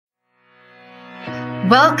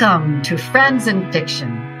Welcome to Friends in Fiction,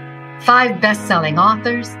 5 best-selling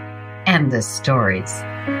authors and the stories.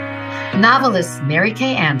 Novelists Mary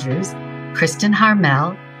Kay Andrews, Kristen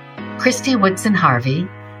Harmel, Christy Woodson Harvey,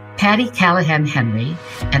 Patty Callahan Henry,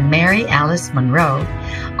 and Mary Alice Monroe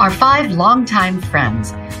are 5 longtime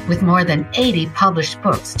friends with more than 80 published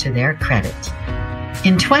books to their credit.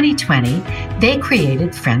 In 2020, they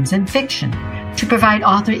created Friends in Fiction to provide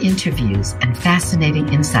author interviews and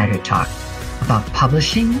fascinating insider talk about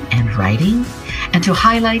publishing and writing, and to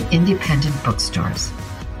highlight independent bookstores.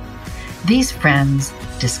 These friends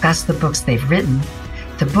discuss the books they've written,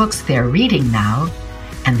 the books they're reading now,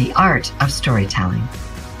 and the art of storytelling.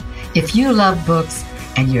 If you love books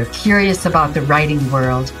and you're curious about the writing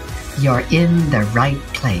world, you're in the right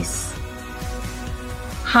place.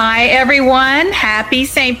 Hi, everyone. Happy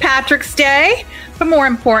St. Patrick's Day, but more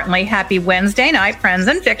importantly, happy Wednesday night, Friends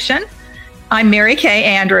in Fiction. I'm Mary Kay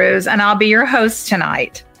Andrews, and I'll be your host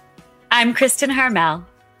tonight. I'm Kristen Harmel.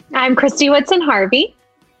 I'm Christy Woodson Harvey.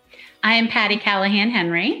 I am Patty Callahan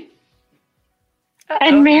Henry.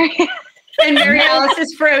 And Mary Alice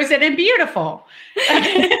is frozen and beautiful. Oh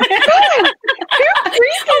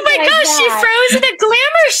my gosh, she froze in a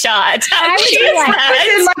glamour shot. This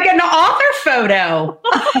is like an author photo.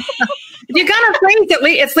 You gotta freeze at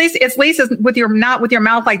least with your not with your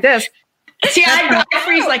mouth like this. See, I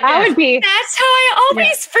freeze like this. I would be. That's how I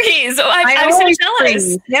always freeze. I'm so jealous.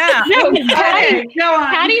 Freeze. Yeah. No, Patty Go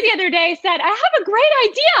on. the other day said, "I have a great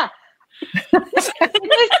idea."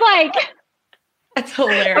 It's like That's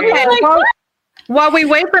hilarious. Okay, while we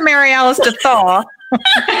wait for Mary Alice to thaw,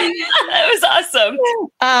 That was awesome.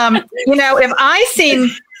 If I seem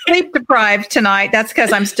sleep deprived tonight, that's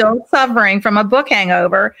because I'm still suffering from a book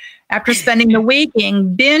hangover after spending the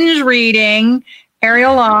weekend binge reading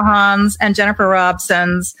Ariel Lawhon's and Jennifer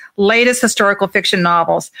Robson's latest historical fiction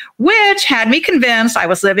novels, which had me convinced I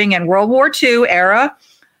was living in World War II era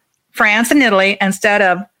France and Italy instead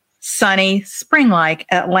of sunny, spring-like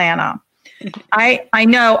Atlanta. I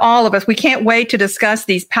know all of us, we can't wait to discuss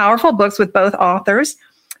these powerful books with both authors.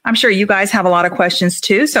 I'm sure you guys have a lot of questions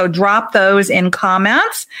too, so drop those in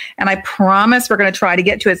comments, and I promise we're going to try to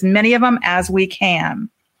get to as many of them as we can.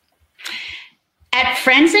 At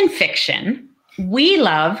Friends in Fiction, we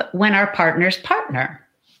love when our partners partner.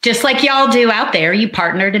 Just like y'all do out there, you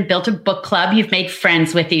partnered and built a book club. You've made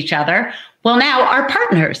friends with each other. Well, now our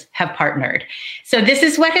partners have partnered. So this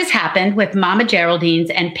is what has happened with Mama Geraldine's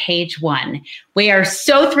and Page One. We are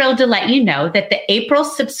so thrilled to let you know that the April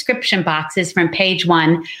subscription boxes from Page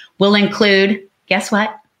One will include, guess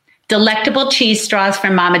what? Delectable cheese straws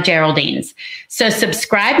from Mama Geraldine's. So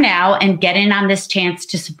subscribe now and get in on this chance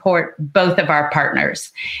to support both of our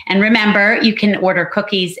partners. And remember, you can order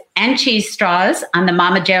cookies and cheese straws on the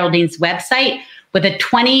Mama Geraldine's website with a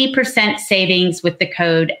 20% savings with the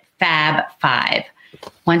code FAB5.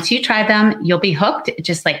 Once you try them, you'll be hooked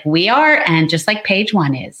just like we are and just like Page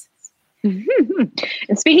One is. And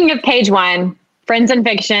speaking of Page One, Friends in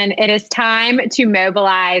Fiction, it is time to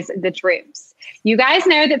mobilize the troops. You guys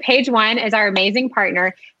know that Page One is our amazing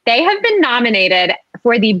partner. They have been nominated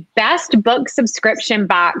for the best book subscription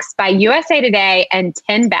box by USA Today and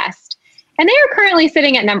 10 Best. And they are currently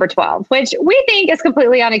sitting at number 12, which we think is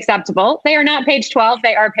completely unacceptable. They are not Page 12,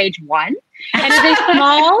 they are Page One. And as a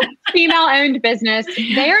small female-owned business,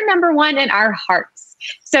 they are number 1 in our hearts.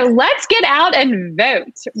 So let's get out and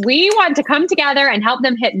vote. We want to come together and help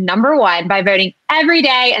them hit number 1 by voting every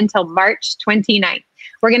day until March 29th.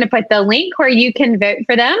 We're going to put the link where you can vote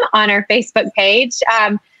for them on our Facebook page.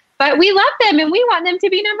 But we love them and we want them to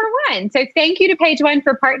be number 1. So thank you to Page One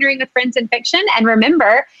for partnering with Friends in Fiction. And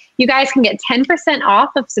remember, you guys can get 10%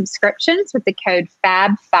 off of subscriptions with the code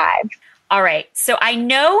FAB5. All right. So I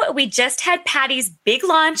know we just had Patty's big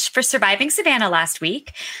launch for Surviving Savannah last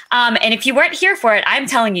week. And if you weren't here for it, I'm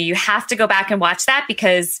telling you, you have to go back and watch that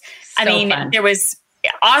because, fun. There was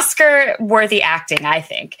Oscar-worthy acting, I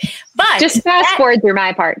think. But just fast forward through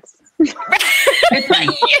my parts. No,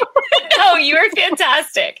 you were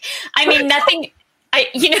fantastic. I mean, nothing.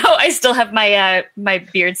 I still have my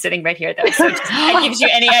beard sitting right here, though. So that gives you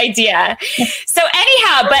any idea. So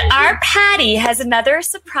anyhow, but our Patty has another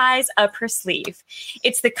surprise up her sleeve.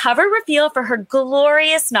 It's the cover reveal for her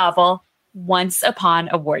glorious novel, Once Upon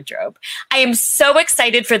a Wardrobe. I am so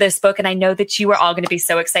excited for this book, and I know that you are all going to be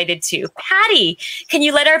so excited too. Patty, can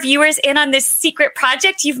you let our viewers in on this secret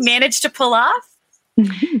project you've managed to pull off?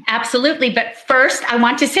 Absolutely. But first, I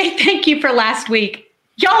want to say thank you for last week.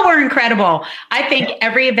 Y'all were incredible. I think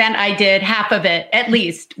every event I did, half of it at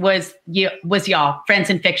least was y'all,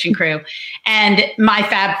 Friends in Fiction crew. And my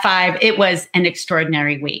Fab Five, it was an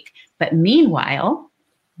extraordinary week. But meanwhile,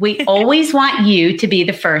 we always want you to be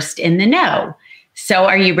the first in the know. So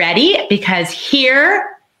are you ready? Because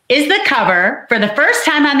here is the cover for the first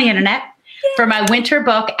time on the internet for my winter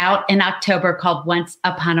book out in October called Once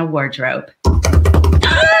Upon a Wardrobe.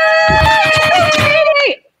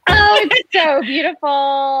 Oh, it's so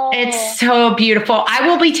beautiful. It's so beautiful. I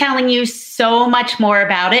will be telling you so much more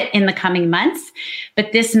about it in the coming months,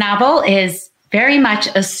 but this novel is very much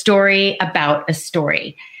a story about a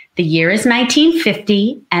story. The year is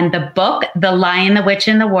 1950, and the book, The Lion, the Witch,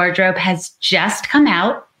 and the Wardrobe, has just come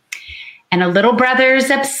out. And a little brother is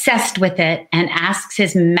obsessed with it and asks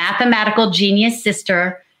his mathematical genius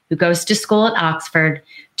sister, who goes to school at Oxford,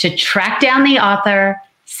 to track down the author,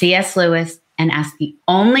 C.S. Lewis, and ask the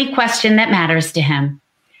only question that matters to him: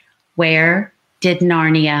 where did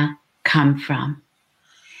Narnia come from?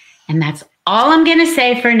 And that's all I'm going to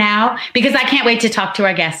say for now, because I can't wait to talk to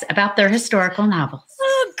our guests about their historical novels.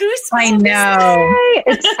 Oh, goosebumps. I know.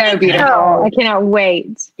 It's so beautiful. I cannot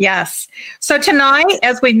wait. Yes. So tonight,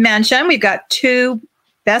 as we mentioned, we've got two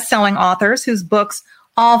best-selling authors whose books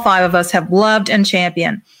all five of us have loved and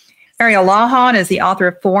championed. Ariel Lawhon is the author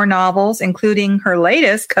of 4 novels, including her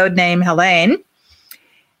latest, codename Helene,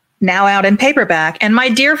 now out in paperback. And my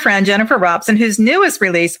dear friend, Jennifer Robson, whose newest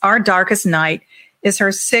release, Our Darkest Night, is her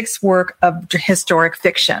 6th work of historic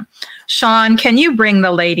fiction. Sean, can you bring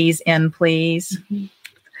the ladies in, please? Mm-hmm.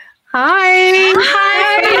 Hi.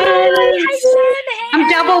 Hi. I'm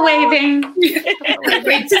double waving.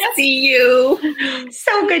 Great to see you.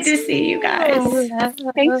 So good to see you guys.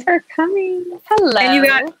 Thanks for coming. Hello.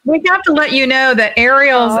 And we have to let you know that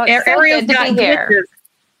Ariel's got glitches.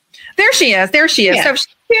 There she is. Yeah. So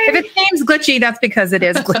if it seems glitchy, that's because it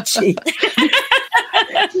is glitchy.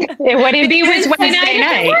 It wouldn't be Wednesday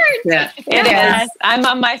night. Yeah. It is. I'm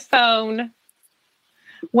on my phone.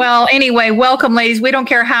 Well, anyway, welcome, ladies. We don't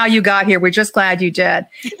care how you got here. We're just glad you did.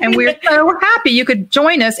 And we're so happy you could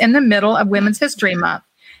join us in the middle of Women's History Month.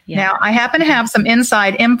 Yeah. Now, I happen to have some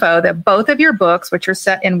inside info that both of your books, which are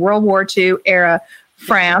set in World War II era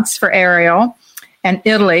France for Ariel and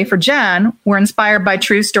Italy for Jen, were inspired by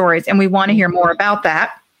true stories. And we want to hear more about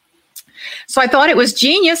that. So I thought it was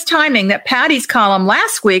genius timing that Patty's column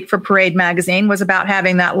last week for Parade Magazine was about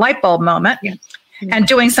having that light bulb moment. Yeah. And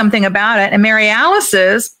doing something about it. And Mary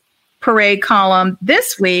Alice's Parade column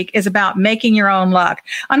this week is about making your own luck.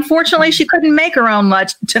 Unfortunately, she couldn't make her own luck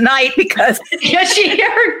tonight because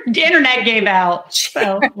her internet gave out.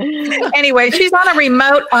 So anyway, she's on a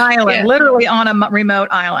remote island, literally on a remote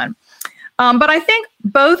island. But I think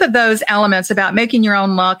both of those elements about making your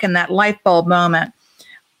own luck and that light bulb moment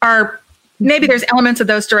are maybe there's elements of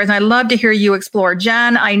those stories. And I'd love to hear you explore.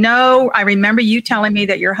 Jen, I remember you telling me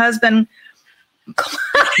that your husband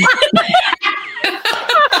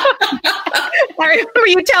I remember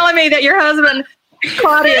you telling me that your husband,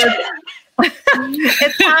 Claudia's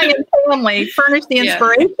Italian family, furnished the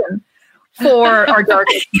inspiration for Our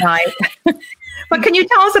Darkest Night. But can you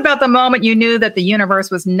tell us about the moment you knew that the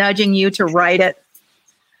universe was nudging you to write it?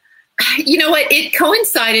 You know what? It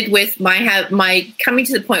coincided with my coming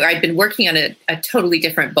to the point where I'd been working on a totally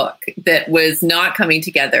different book that was not coming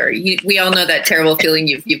together. We all know that terrible feeling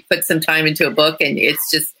you've put some time into a book and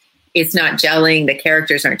it's not gelling. The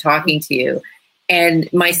characters aren't talking to you.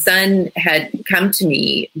 And my son had come to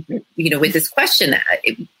me, with this question: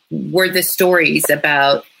 were the stories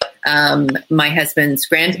about my husband's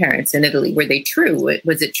grandparents in Italy, were they true?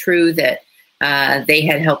 Was it true that they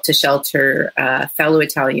had helped to shelter fellow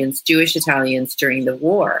Italians, Jewish Italians during the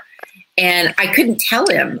war? And I couldn't tell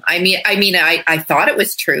him. I thought it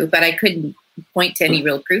was true, but I couldn't point to any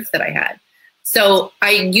real proof that I had. So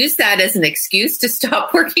I used that as an excuse to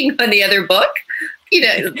stop working on the other book.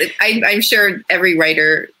 I'm sure every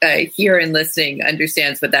writer here and listening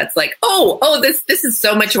understands what that's like. This is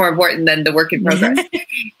so much more important than the work in progress.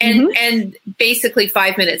 And basically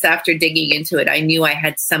 5 minutes after digging into it, I knew I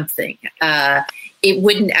had something. It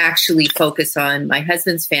wouldn't actually focus on my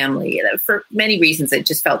husband's family for many reasons. It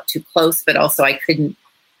just felt too close, but also I couldn't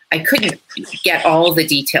get all the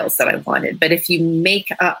details that I wanted. But if you make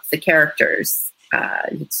up the characters,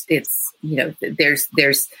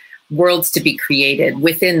 there's worlds to be created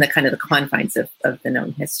within the kind of the confines of the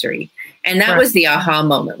known history. And that was the aha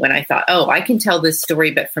moment when I thought, I can tell this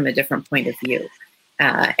story, but from a different point of view.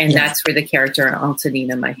 And that's where the character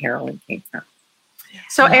Antonina, my heroine, came from.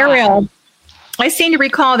 So Ariel, I seem to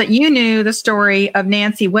recall that you knew the story of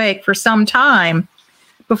Nancy Wake for some time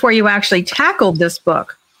before you actually tackled this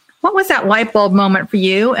book. What was that light bulb moment for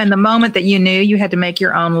you and the moment that you knew you had to make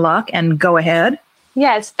your own luck and go ahead?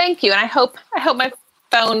 Yes, thank you. And I hope my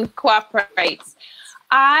phone cooperates.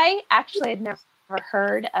 I actually had never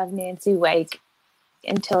heard of Nancy Wake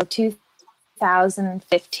until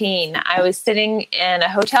 2015. I was sitting in a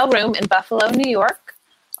hotel room in Buffalo, New York,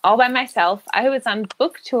 all by myself. I was on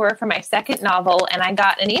book tour for my second novel, and I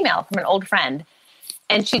got an email from an old friend.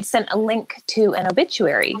 And she'd sent a link to an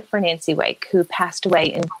obituary for Nancy Wake, who passed away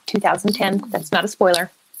in 2010. That's not a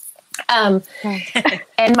spoiler. And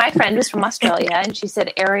my friend was from Australia, and she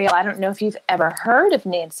said, Ariel, I don't know if you've ever heard of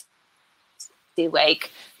Nancy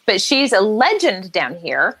Wake, but she's a legend down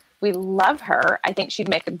here. We love her. I think she'd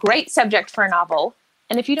make a great subject for a novel.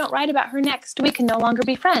 And if you don't write about her next, we can no longer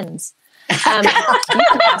be friends. You can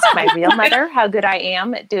ask my real mother how good I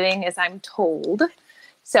am at doing as I'm told.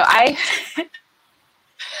 So I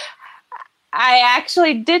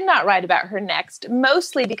actually did not write about her next,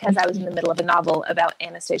 mostly because I was in the middle of a novel about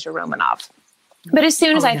Anastasia Romanoff. But as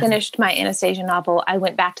soon as I finished my Anastasia novel, I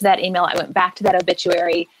went back to that email. I went back to that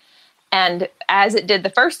obituary. And as it did the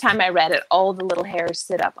first time I read it, all the little hairs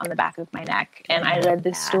stood up on the back of my neck. And I read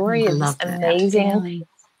the story of this amazing,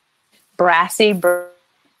 brassy,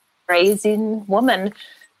 brazen woman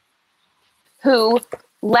who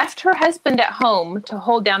left her husband at home to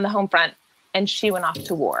hold down the home front, and she went off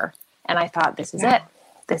to war. And I thought, this is it.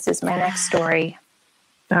 This is my next story.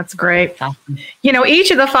 That's great. You know,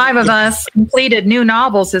 each of the five of us completed new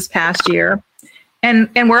novels this past year, and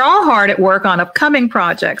we're all hard at work on upcoming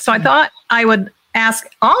projects. So I thought I would ask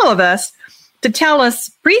all of us to tell us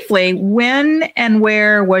briefly when and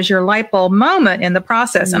where was your light bulb moment in the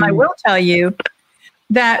process. And I will tell you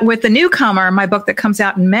that with The Newcomer, my book that comes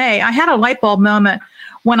out in May, I had a light bulb moment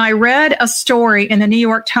when I read a story in the New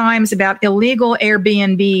York Times about illegal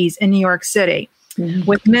Airbnbs in New York City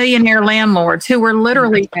with millionaire landlords who were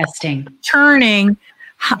literally turning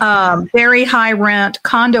very high rent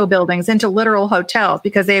condo buildings into literal hotels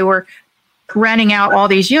because they were renting out all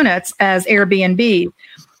these units as Airbnb.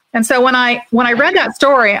 And so when I read that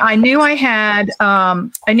story, I knew I had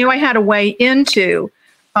a way into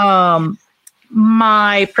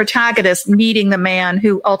my protagonist meeting the man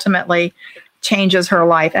who ultimately changes her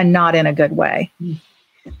life, and not in a good way.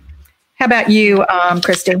 How about you,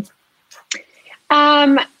 Christy? It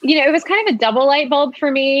was kind of a double light bulb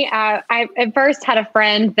for me. I at first had a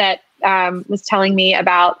friend that was telling me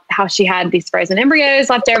about how she had these frozen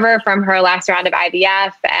embryos left over from her last round of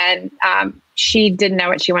IVF, and she didn't know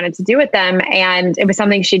what she wanted to do with them. And it was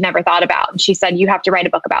something she'd never thought about. And she said, you have to write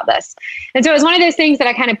a book about this. And so it was one of those things that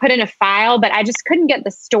I kind of put in a file, but I just couldn't get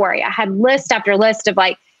the story. I had list after list of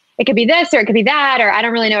like, it could be this or it could be that, or I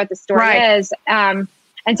don't really know what the story is. And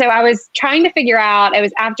so I was trying to figure out, it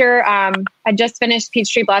was after I just finished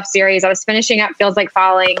Peachtree Bluff series. I was finishing up Feels Like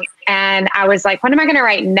Falling. And I was like, what am I going to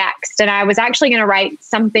write next? And I was actually going to write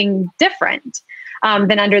something different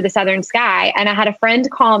than Under the Southern Sky. And I had a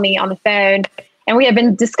friend call me on the phone, and we had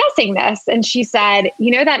been discussing this. And she said,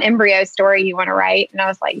 you know that embryo story you want to write? And I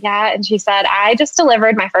was like, yeah. And she said, I just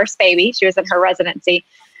delivered my first baby. She was in her residency.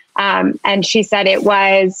 And she said it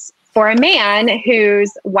was for a man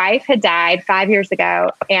whose wife had died 5 years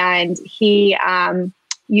ago, and he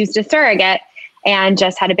used a surrogate and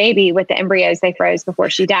just had a baby with the embryos they froze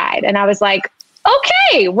before she died. And I was like,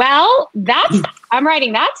 okay, well, I'm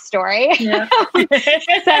writing that story. Yeah. So, sometimes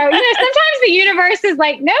the universe is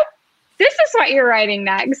like, nope, this is what you're writing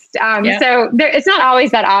next. So it's not always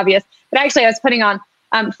that obvious. But actually, I was putting on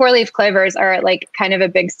 4-leaf clovers are like kind of a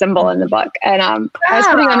big symbol in the book. And I was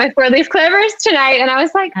putting on my 4-leaf clovers tonight, and I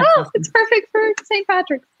was like, awesome. It's perfect for St.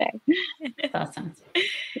 Patrick's Day. That's awesome.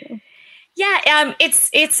 Yeah, it's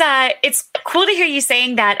cool to hear you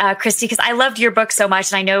saying that, Christy, because I loved your book so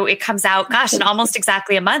much, and I know it comes out, in almost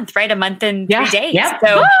exactly a month, right? A month and 3 days. Yeah.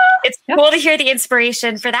 So it's cool to hear the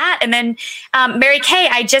inspiration for that. And then, Mary Kay,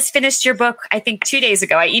 I just finished your book, I think 2 days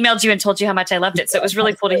ago. I emailed you and told you how much I loved it. So it was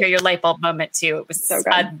really cool to hear your light bulb moment too. It was so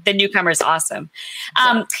good. The Newcomer is awesome.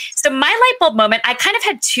 So my light bulb moment, I kind of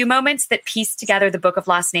had two moments that pieced together the Book of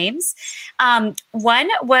Lost Names. One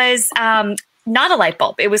was not a light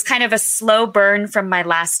bulb. It was kind of a slow burn from my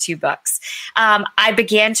last two books. I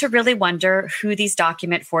began to really wonder who these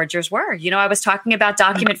document forgers were. I was talking about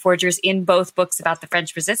document forgers in both books about the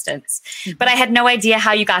French Resistance, but I had no idea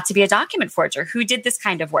how you got to be a document forger. Who did this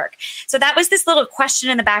kind of work? So that was this little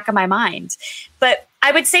question in the back of my mind. But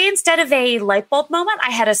I would say instead of a light bulb moment, I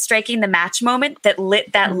had a striking the match moment that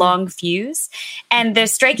lit that long fuse. And the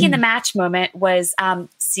striking the match moment was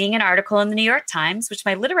seeing an article in the New York Times, which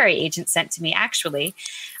my literary agent sent to me actually,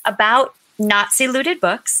 about Nazi looted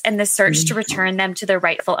books and the search to return them to their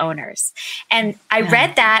rightful owners. And I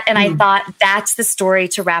read that and I thought that's the story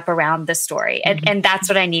to wrap around the story. And that's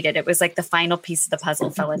what I needed. It was like the final piece of the puzzle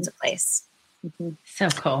fell into place. So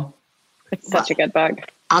cool. It's such a good book.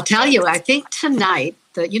 I'll tell you, I think tonight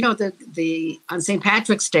the on St.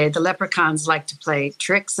 Patrick's Day, the leprechauns like to play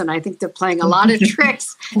tricks, and I think they're playing a lot of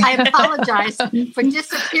tricks. I apologize for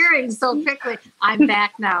disappearing so quickly. I'm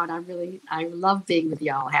back now, and I love being with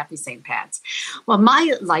y'all. Happy St. Pat's. Well,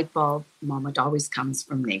 my light bulb moment always comes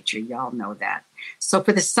from nature. Y'all know that. So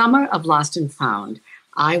for the summer of Lost and Found,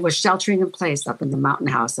 I was sheltering in place up in the mountain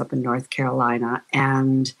house up in North Carolina,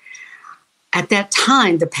 and at that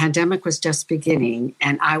time, the pandemic was just beginning,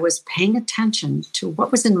 and I was paying attention to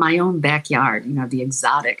what was in my own backyard, the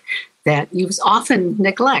exotic that you often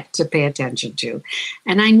neglect to pay attention to.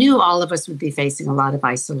 And I knew all of us would be facing a lot of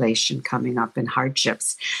isolation coming up and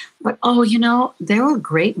hardships. But, there were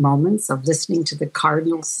great moments of listening to the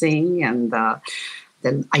cardinals sing and the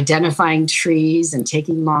identifying trees and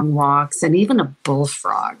taking long walks and even a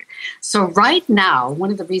bullfrog. So right now,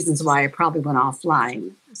 one of the reasons why I probably went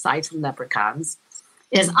offline, aside from leprechauns,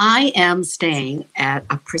 is I am staying at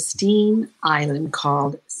a pristine island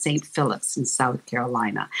called St. Philip's in South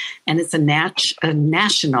Carolina. And it's a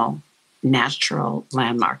national natural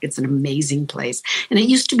landmark. It's an amazing place. And it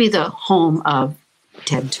used to be the home of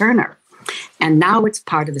Ted Turner. And now it's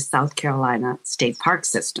part of the South Carolina State Park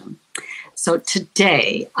System. So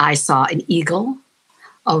today I saw an eagle,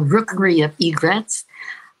 a rookery of egrets,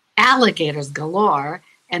 alligators galore,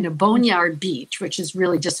 and a boneyard beach, which is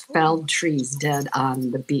really just felled trees dead on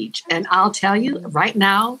the beach. And I'll tell you, right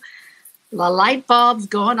now, the light bulb's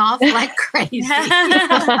going off like crazy.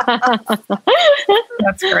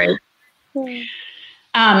 That's great.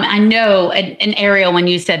 I know, and Ariel, when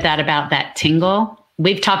you said that about that tingle,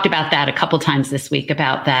 we've talked about that a couple times this week,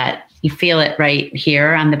 about that. You feel it right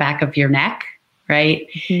here on the back of your neck, right?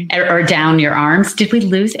 Mm-hmm. Or down your arms. Did we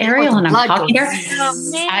lose Ariel? And I'm talking here.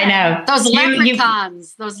 I know. Those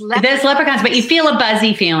leprechauns. Those leprechauns, but you feel a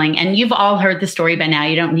buzzy feeling. And you've all heard the story by now.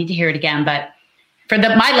 You don't need to hear it again. But for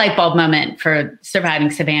my light bulb moment for surviving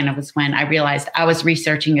Savannah was when I realized I was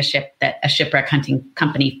researching a ship that a shipwreck hunting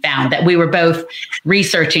company found, that we were both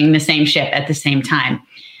researching the same ship at the same time.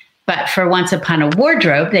 But for Once Upon a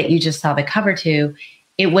Wardrobe that you just saw the cover to,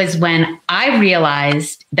 it was when I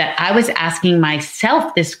realized that I was asking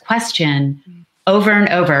myself this question over and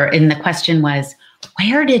over. And the question was,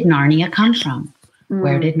 where did Narnia come from?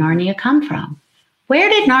 Where did Narnia come from? Where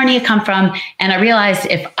did Narnia come from? And I realized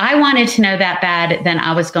if I wanted to know that bad, then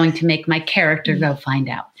I was going to make my character go find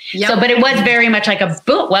out. Yep. So, but it was very much like a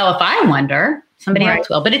book. Well, if I wonder, somebody else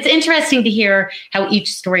will. But it's interesting to hear how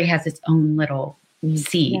each story has its own little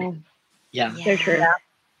seed. Yeah. So true. Yeah.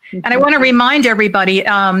 And I want to remind everybody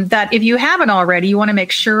that if you haven't already, you want to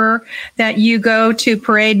make sure that you go to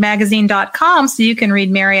parademagazine.com so you can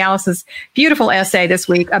read Mary Alice's beautiful essay this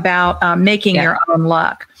week about making your own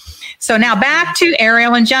luck. So now back to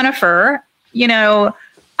Ariel and Jennifer. I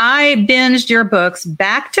binged your books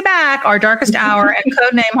back to back, Our Darkest Hour and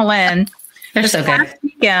Codename Helene. They're so good.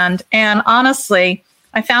 Weekend, and honestly,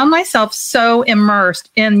 I found myself so immersed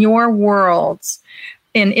in your worlds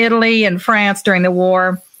in Italy and France during the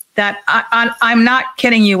war that I'm not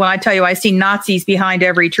kidding you when I tell you I see Nazis behind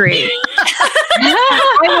every tree.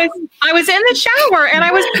 I was in the shower and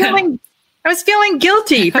I was feeling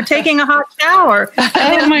guilty for taking a hot shower.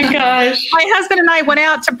 Oh my gosh. My husband and I went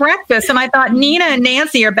out to breakfast and I thought Nina and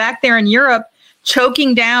Nancy are back there in Europe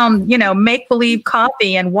choking down, make-believe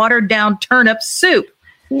coffee and watered down turnip soup.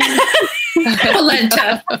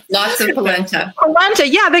 Polenta. Lots of polenta. Polenta,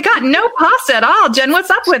 yeah, they got no pasta at all. Jen, what's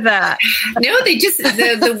up with that? No, they just,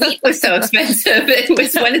 the wheat was so expensive. It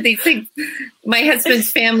was one of these things. My husband's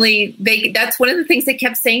family, that's one of the things they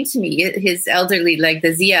kept saying to me. His elderly, like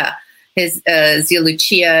the Zia, Zia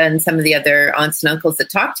Lucia and some of the other aunts and uncles that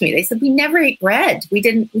talked to me, they said, we never ate bread. We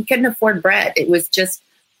couldn't afford bread. It was just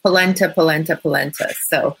polenta.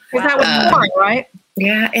 So that was boring, right?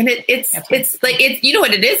 Yeah, and it's like you know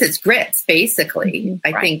what it is? It's grits, basically.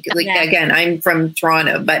 I think again, I'm from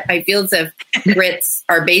Toronto, but I feel as if grits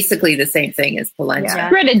are basically the same thing as polenta. Yeah.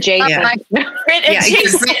 Grit adjacent. Grit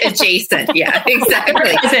adjacent. Yeah,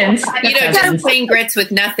 exactly. Just plain grits with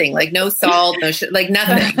nothing, like no salt, no like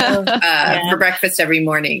nothing for breakfast every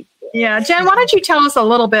morning. Yeah, Jen, why don't you tell us a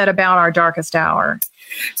little bit about Our Darkest Hour?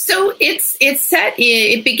 So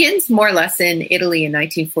it begins more or less in Italy in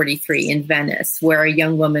 1943 in Venice, where a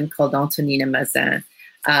young woman called Antonina Mazin,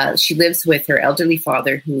 she lives with her elderly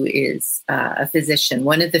father, who is a physician,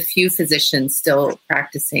 one of the few physicians still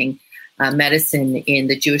practicing medicine in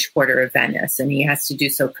the Jewish quarter of Venice. And he has to do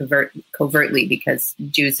so covertly because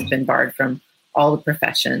Jews have been barred from all the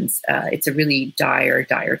professions. It's a really dire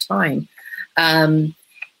time.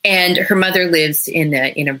 And her mother lives in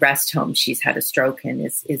a rest home. She's had a stroke and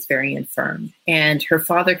is very infirm. And her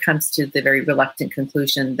father comes to the very reluctant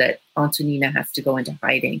conclusion that Antonina has to go into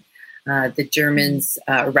hiding. The Germans,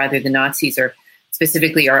 or rather the Nazis, have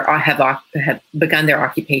begun their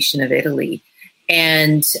occupation of Italy.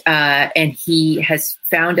 And he has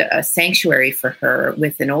found a sanctuary for her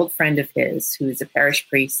with an old friend of his who is a parish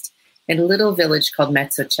priest in a little village called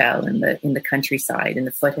Mezzocelle in the countryside, in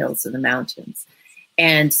the foothills of the mountains.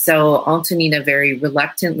 And so Antonina very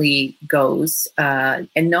reluctantly goes, and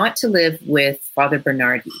not to live with Father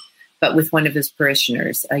Bernardi, but with one of his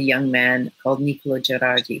parishioners, a young man called Niccolo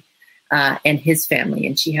Gerardi, and his family.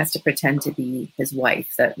 And she has to pretend to be his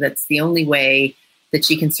wife. That's the only way that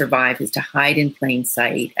she can survive, is to hide in plain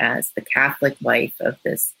sight as the Catholic wife of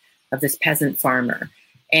this peasant farmer.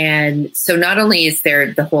 And so not only is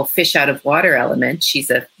there the whole fish out of water element, she's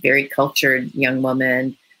a very cultured young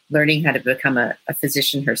woman learning how to become a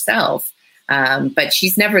physician herself, but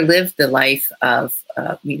she's never lived the life of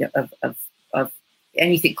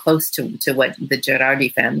anything close to what the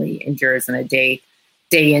Gerardi family endures on a day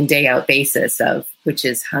in, day out basis, which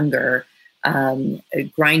is hunger,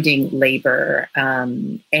 grinding labor,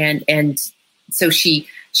 and so she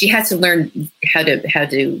has to learn how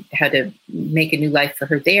to make a new life for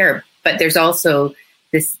her there. But there's also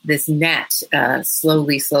this net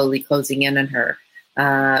slowly closing in on her.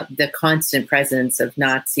 The constant presence of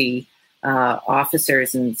Nazi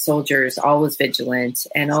officers and soldiers, always vigilant,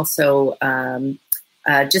 and also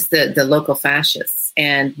just the local fascists.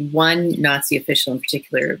 And one Nazi official in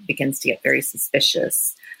particular begins to get very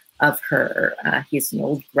suspicious of her. He has an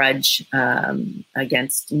old grudge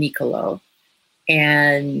against Niccolo.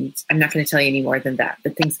 And I'm not going to tell you any more than that,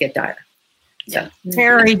 but things get dire. So,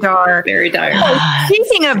 very dark. Very dire. Oh,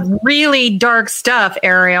 speaking of really dark stuff,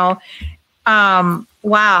 Ariel,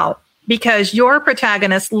 wow, because your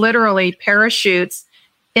protagonist literally parachutes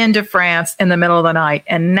into France in the middle of the night.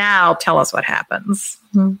 And now tell us what happens.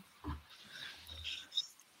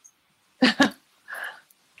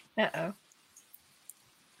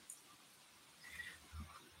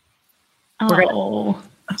 Uh-oh.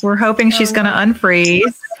 We're hoping she's going to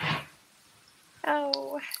unfreeze.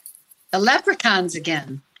 Oh. The leprechauns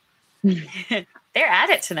again. They're at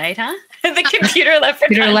it tonight, huh? The computer leprechauns.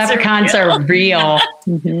 Computer leprechauns are real.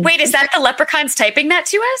 Mm-hmm. Wait, is that the leprechauns typing that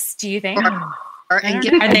to us? Do you think? Are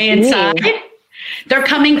they inside? They're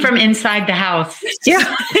coming from inside the house.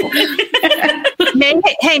 Yeah.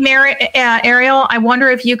 Hey, Mary, Ariel, I wonder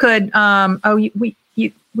if you could.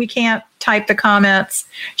 We can't type the comments.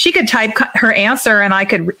 She could type her answer,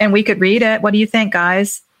 and we could read it. What do you think,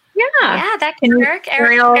 guys? Yeah, that can work.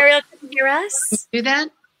 Ariel can hear us. Do that.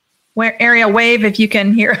 Where Ariel, wave if you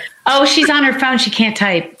can hear. Oh, she's on her phone. She can't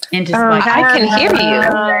type into. I can hear you.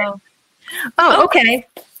 Oh, okay.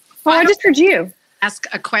 Well, I just heard you. Ask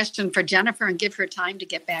a question for Jennifer and give her time to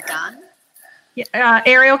get back on.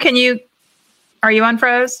 Ariel, are you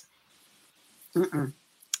unfroze? Mm-mm.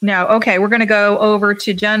 No. Okay. We're going to go over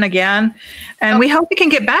to Jen again, and we hope we can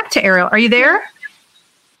get back to Ariel. Are you there?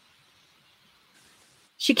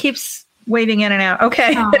 She keeps waving in and out.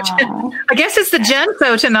 Okay. I guess it's the Jen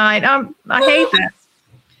show tonight. I hate this.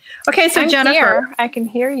 Okay. So I'm Jennifer. here. I can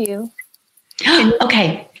hear you.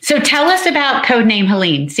 Okay. So tell us about Codename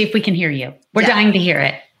Helene. See if we can hear you. We're dying to hear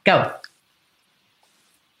it. Go.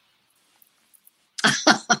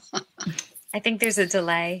 I think there's a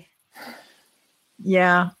delay.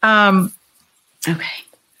 Yeah. Okay.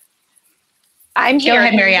 I'm here. Go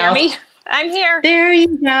ahead, Can you hear Marielle. me? I'm here. There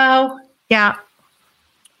you go. Yeah.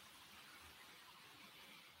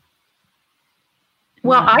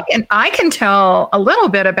 Well, I can tell a little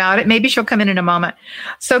bit about it. Maybe she'll come in a moment.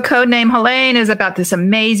 So Codename Helene is about this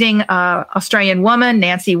amazing Australian woman,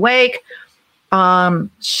 Nancy Wake.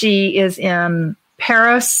 She is in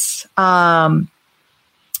Paris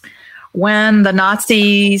when the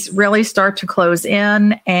Nazis really start to close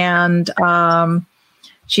in, and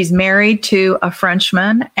she's married to a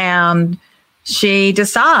Frenchman, and she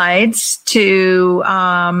decides to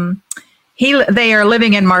they are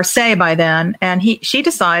living in Marseille by then, and she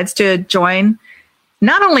decides to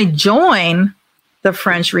not only join the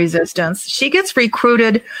French resistance, she gets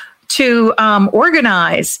recruited to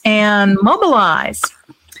organize and mobilize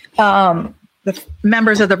the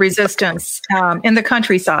members of the resistance in the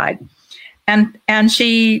countryside. And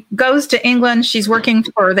she goes to England. She's working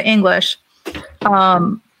for the English.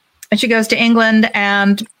 And she goes to England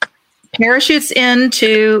and parachutes in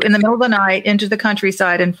the middle of the night into the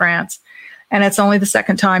countryside in France. And it's only the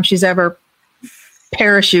second time she's ever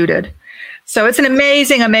parachuted. So it's an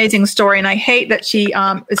amazing, amazing story. And I hate that she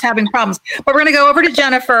is having problems. But we're going to go over to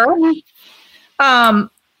Jennifer.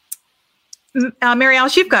 Mary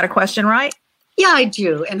Alice, you've got a question, right? Yeah, I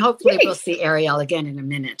do. And hopefully we'll see Ariel again in a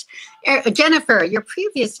minute. Jennifer, your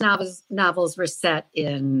previous novels were set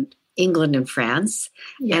in England and France,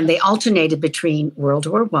 and they alternated between World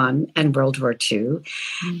War I and World War II.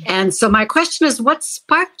 And so my question is, what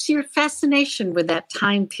sparked your fascination with that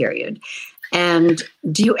time period? And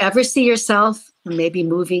do you ever see yourself maybe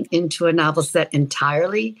moving into a novel set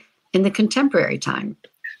entirely in the contemporary time?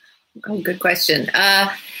 Oh, good question.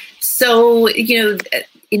 So,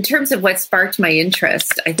 in terms of what sparked my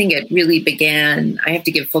interest, I think it really began, I have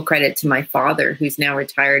to give full credit to my father, who's now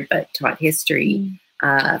retired, but taught history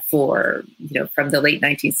from the late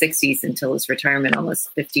 1960s until his retirement almost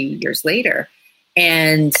 50 years later.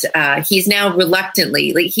 And he's now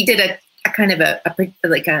reluctantly, he did a kind of a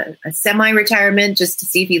semi-retirement just to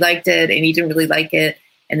see if he liked it, and he didn't really like it.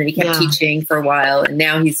 And then he kept teaching for a while, and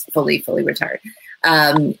now he's fully retired.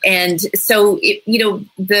 And so,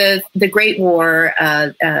 the Great War,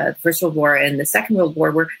 First World War and the Second World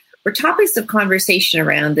War were topics of conversation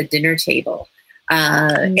around the dinner table.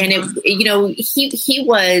 And he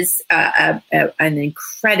was an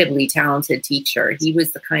incredibly talented teacher. He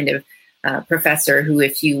was the kind of professor who,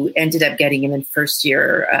 if you ended up getting him in first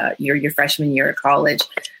year, your freshman year at college,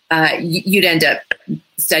 you'd end up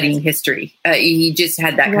studying history. He just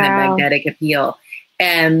had that kind of magnetic appeal.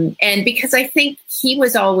 And because I think he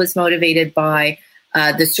was always motivated by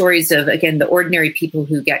the stories of, again, the ordinary people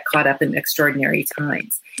who get caught up in extraordinary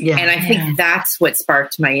times. Yeah, and I think that's what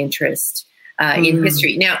sparked my interest in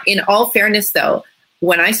history. Now, in all fairness, though,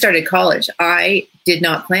 when I started college, I did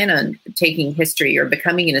not plan on taking history or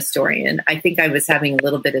becoming an historian. I think I was having a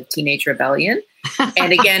little bit of teenage rebellion.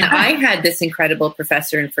 And again, I had this incredible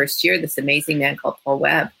professor in first year, this amazing man called Paul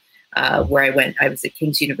Webb, where I went. I was at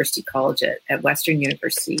King's University College at Western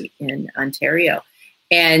University in Ontario.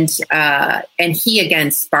 And he again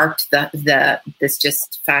sparked this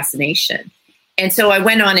just fascination. And so I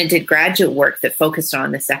went on and did graduate work that focused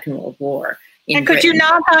on the Second World War. And could you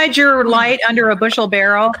not hide your light under a bushel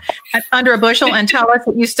and tell us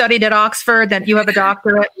that you studied at Oxford, that you have a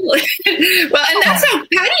doctorate? Well, and that's how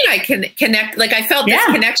Patty and I can connect. I felt this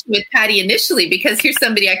connection with Patty initially, because here's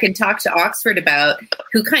somebody I can talk to Oxford about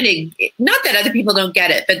who kind of, not that other people don't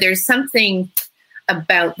get it, but there's something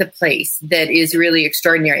about the place that is really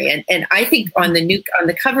extraordinary. And I think on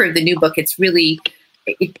the cover of the new book, it's really,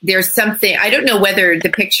 there's something, I don't know whether the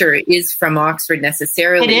picture is from Oxford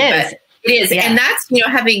necessarily, but it is. Yeah. And that's,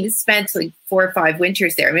 having spent 4 or 5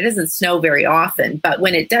 winters there. I mean, it doesn't snow very often, but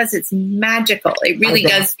when it does, it's magical. It really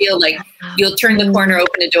does feel like you'll turn the corner,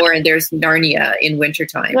 open a door, and there's Narnia in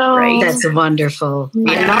wintertime, right? That's wonderful. I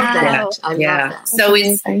love that. I love that. So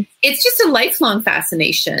it's just a lifelong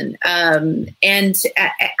fascination. And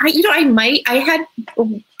I had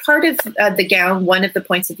part of the gown, one of the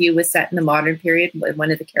points of view was set in the modern period.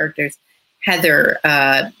 One of the characters, Heather,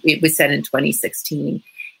 it was set in 2016.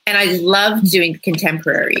 And I love doing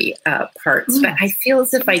contemporary parts, but I feel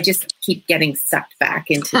as if I just keep getting sucked back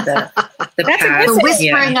into the past. Wait,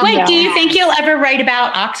 do you think you'll ever write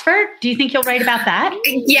about Oxford? Do you think you'll write about that?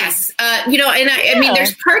 Yes. And I mean,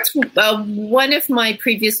 there's parts, one of my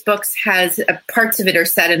previous books has parts of it are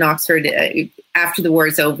set in Oxford after the war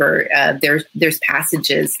is over. There's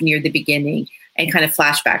passages near the beginning and kind of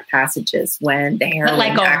flashback passages when the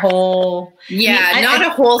heroine, a whole, not a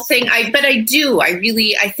whole thing. I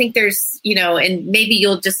think there's, and maybe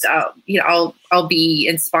you'll just, I'll be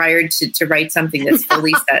inspired to write something that's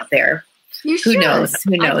fully set there. Who knows? I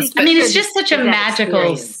mean, it's just such a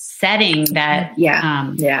magical setting that,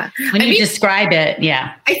 when you describe it,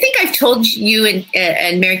 I think I've told you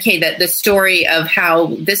and Mary Kay that the story of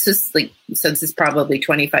how this was so this is probably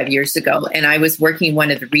 25 years ago, and I was working in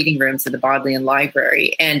one of the reading rooms of the Bodleian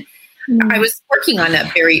Library, and I was working on a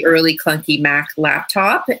very early clunky Mac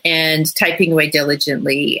laptop and typing away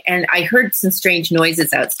diligently, and I heard some strange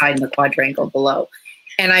noises outside in the quadrangle below.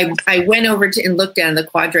 And I went over and looked down the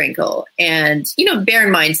quadrangle, and, bear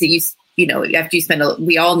in mind that after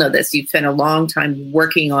we all know this, you've spent a long time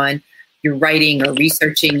working on your writing or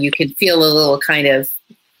researching, you can feel a little kind of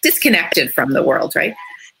disconnected from the world, right?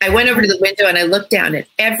 I went over to the window and I looked down, and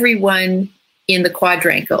everyone in the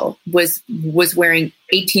quadrangle was wearing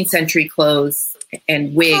 18th century clothes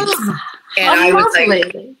and wigs. I was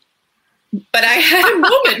like, but I had a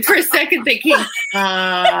moment for a second thinking,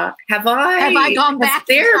 have I gone back?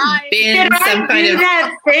 There been some kind of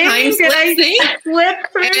time slip thing?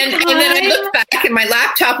 And then I looked back and my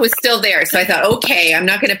laptop was still there. So I thought, okay, I'm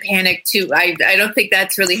not going to panic too. I don't think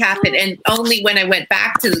that's really happened. And only when I went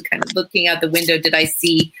back to kind of looking out the window did I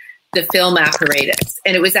see the film apparatus.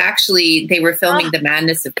 And it was actually, they were filming The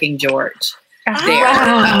Madness of King George. there. But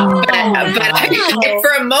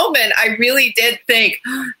for a moment, I really did think,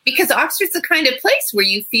 because Oxford's the kind of place where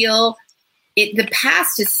you feel the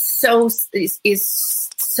past is so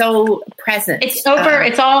present. It's over.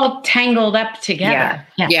 It's all tangled up together.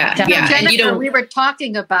 Yeah. Jennifer, And we were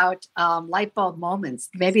talking about light bulb moments.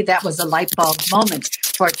 Maybe that was a light bulb moment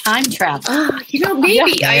for time travel.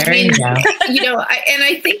 Maybe. Yeah, I mean,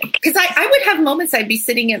 I think, because I would have moments, I'd be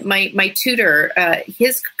sitting at my tutor,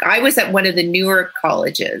 I was at one of the newer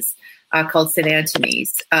colleges called St.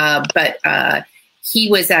 Anthony's, but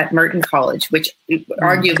he was at Merton College, which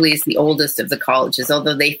arguably is the oldest of the colleges,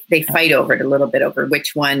 although they fight over it a little bit over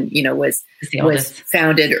which one, was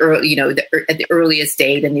founded early, at the earliest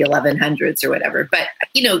date in the 1100s or whatever. But,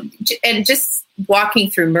 and just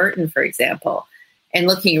walking through Merton, for example, and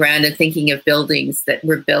looking around and thinking of buildings that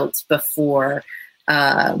were built before,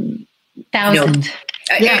 it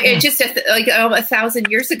just like 1,000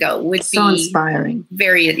 years ago would so be inspiring.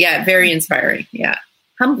 Very inspiring. Yeah.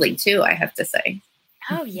 Humbling too, I have to say.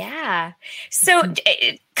 Oh, yeah. So kind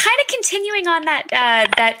of continuing on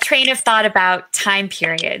that train of thought about time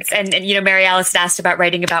periods. And Mary Alice asked about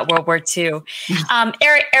writing about World War II.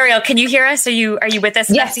 Ariel, can you hear us? Are you with us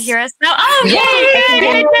enough to hear us now? Oh,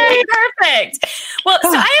 yay! Perfect. Well, so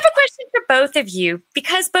I have a question for both of you,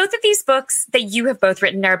 because both of these books that you have both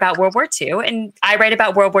written are about World War II, and I write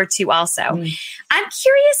about World War II also. I'm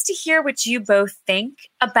curious to hear what you both think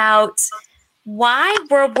about why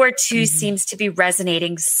World War II seems to be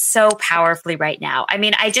resonating so powerfully right now. I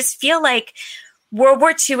mean, I just feel like World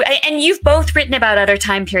War II, and you've both written about other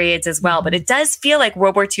time periods as well, but it does feel like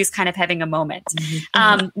World War II is kind of having a moment.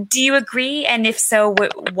 Do you agree? And if so,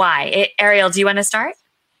 why? Ariel, do you want to start?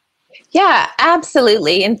 Yeah,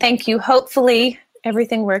 absolutely. And thank you. Hopefully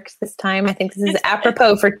everything works this time. I think this is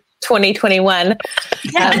apropos for 2021,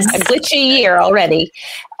 Yes. A glitchy year already.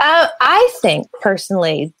 I think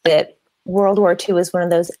personally that World War II is one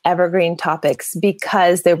of those evergreen topics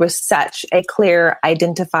because there was such a clear,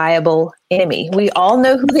 identifiable enemy. We all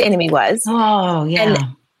know who the enemy was. Oh, yeah. And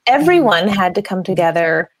everyone had to come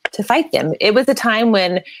together to fight them. It was a time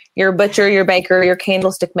when your butcher, your baker, your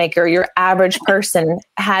candlestick maker, your average person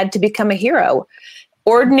had to become a hero.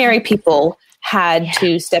 Ordinary people had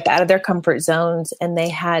to step out of their comfort zones, and they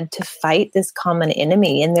had to fight this common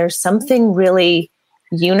enemy. And there's something really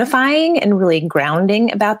unifying and really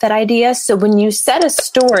grounding about that idea. So when you set a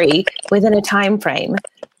story within a time frame,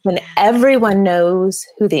 when everyone knows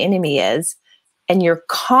who the enemy is and your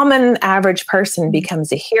common average person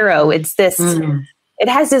becomes a hero, it's this, it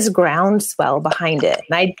has this groundswell behind it.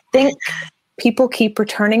 And I think people keep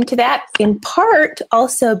returning to that, in part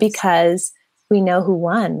also because we know who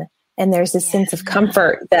won. And there's this sense of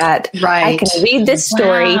comfort that I can read this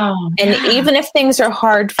story. And even if things are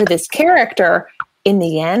hard for this character, in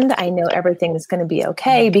the end, I know everything is going to be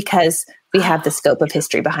okay because we have the scope of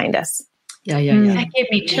history behind us. That gave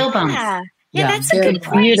me chill bumps. Yeah, that's a good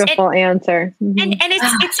point. Beautiful answer. And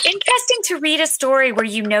it's interesting to read a story where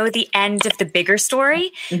you know the end of the bigger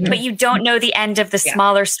story, but you don't know the end of the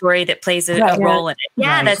smaller story that plays a role in it.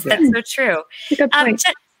 Yeah, that's so true. Good point.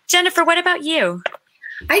 Jennifer, what about you?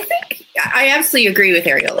 I think I absolutely agree with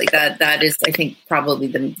Ariel. Like that is, I think, probably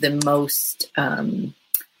the most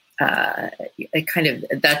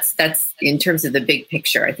that's in terms of the big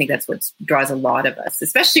picture. I think that's what draws a lot of us,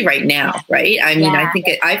 especially right now. Right? I mean, I think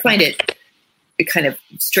I find it kind of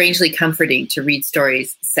strangely comforting to read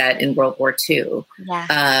stories set in World War II.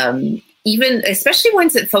 Even especially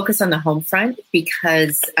ones that focus on the home front,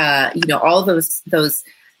 because all those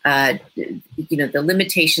the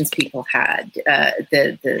limitations people had,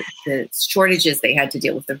 the shortages they had to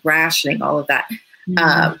deal with, the rationing, all of that.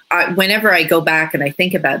 Whenever I go back and I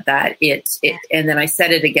think about that, and then I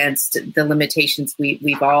set it against the limitations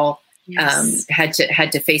we've all had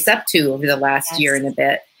to face up to over the last year and a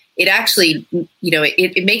bit. It actually,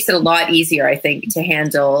 it makes it a lot easier, I think, to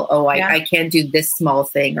handle. I can't do this small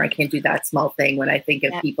thing, or I can't do that small thing. When I think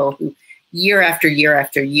of people who year after year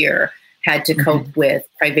after year had to cope with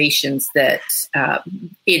privations that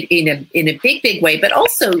in a big way, but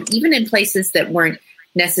also even in places that weren't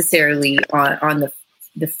necessarily on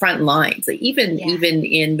the front lines. Like even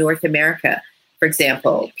in North America, for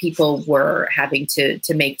example, people were having to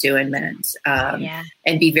make do and mend,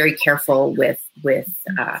 and be very careful with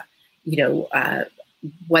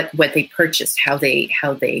what they purchased, how they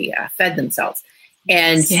fed themselves,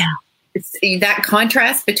 and that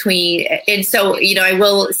contrast between. And so, I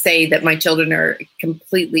will say that my children are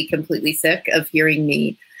completely sick of hearing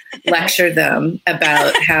me lecture them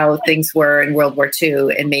about how things were in World War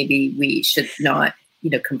II, and maybe we should not,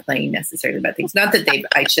 complain necessarily about things. Not that they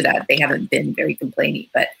haven't been very complaining,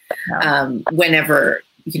 but Whenever,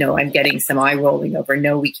 I'm getting some eye rolling over,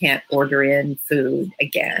 no, we can't order in food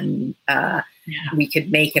again. We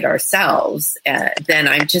could make it ourselves. Then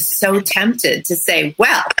I'm just so tempted to say,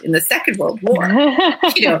 well, in the Second World War,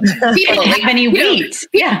 people didn't have any wheat.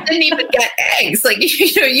 Didn't even get eggs. Like,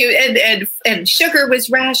 and sugar was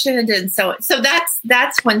rationed. And so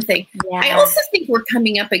that's one thing. Yeah. I also think we're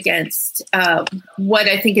coming up against what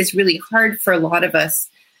I think is really hard for a lot of us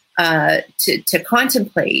to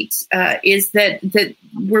contemplate is that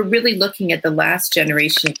we're really looking at the last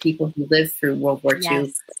generation of people who lived through World War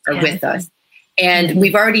II are with us. And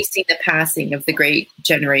we've already seen the passing of the great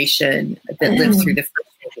generation that lived through the First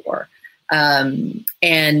World War.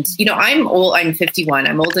 And, I'm old, I'm 51.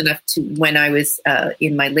 I'm old enough to, when I was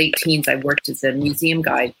in my late teens, I worked as a museum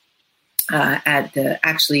guide at the,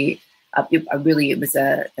 it was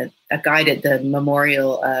a guide at the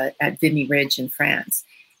memorial at Vimy Ridge in France.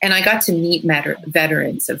 And I got to meet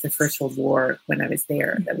veterans of the First World War when I was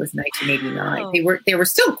there. That was 1989. Wow. There were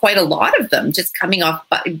still quite a lot of them, just coming off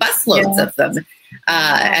busloads of them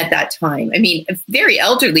at that time. I mean, very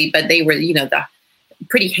elderly, but they were, the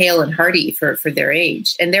pretty hale and hearty for their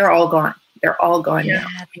age. And they're all gone. They're all gone now.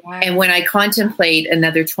 And when I contemplate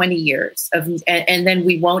another 20 years and then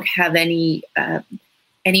we won't have any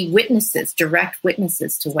witnesses, direct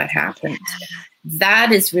witnesses to what happened.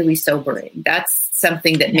 That is really sobering. That's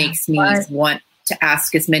something that makes me want to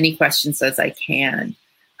ask as many questions as I can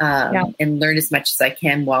and learn as much as I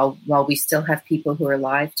can while we still have people who are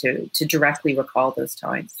alive to directly recall those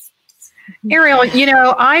times. Ariel,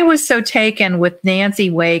 I was so taken with Nancy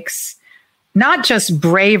Wake's not just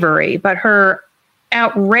bravery, but her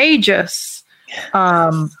outrageous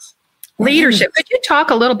leadership. Could you talk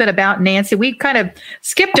a little bit about Nancy? We kind of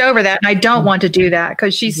skipped over that, and I don't want to do that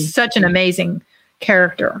because she's such an amazing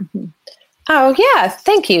character. Oh, yeah.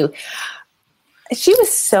 Thank you. She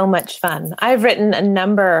was so much fun. I've written a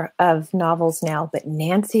number of novels now, but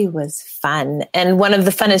Nancy was fun. And one of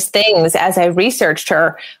the funnest things as I researched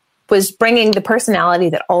her was bringing the personality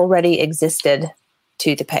that already existed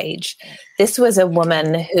to the page. This was a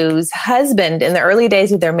woman whose husband, in the early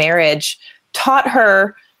days of their marriage, taught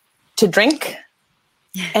her to drink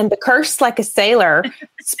and to curse like a sailor,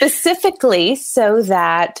 specifically so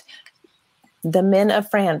that the men of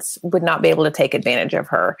France would not be able to take advantage of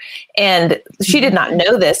her. And she did not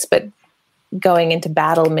know this, but going into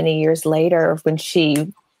battle many years later, when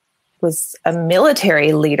she was a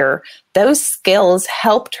military leader, those skills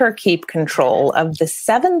helped her keep control of the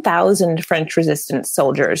 7,000 French resistance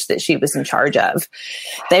soldiers that she was in charge of.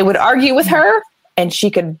 They would argue with her, and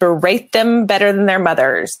she could berate them better than their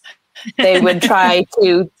mothers. They would try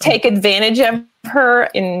to take advantage of her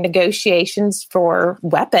in negotiations for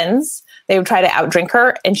weapons. They would try to outdrink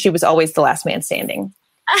her, and she was always the last man standing.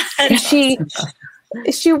 And she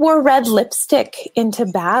wore red lipstick into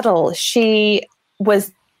battle. She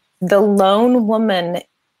was the lone woman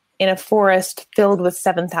in a forest filled with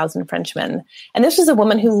 7,000 Frenchmen. And this was a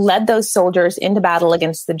woman who led those soldiers into battle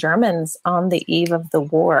against the Germans on the eve of the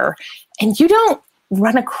war. And you don't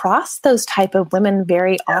run across those type of women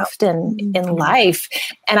very often in life.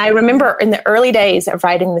 And I remember in the early days of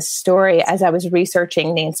writing this story, as I was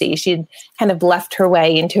researching Nancy, she'd kind of left her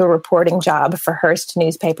way into a reporting job for Hearst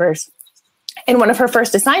newspapers. And one of her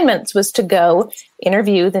first assignments was to go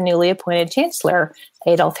interview the newly appointed chancellor,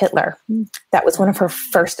 Adolf Hitler. That was one of her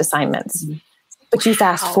first assignments. But you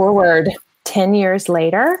fast forward 10 years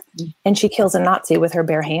later, and she kills a Nazi with her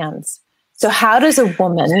bare hands. So how does a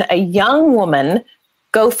woman, a young woman,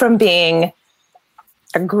 go from being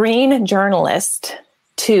a green journalist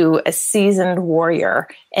to a seasoned warrior?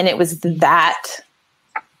 And it was that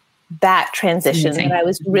transition that I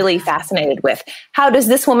was really fascinated with. How does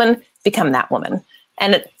this woman become that woman?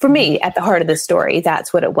 And for me, at the heart of the story,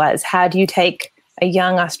 that's what it was. How do you take a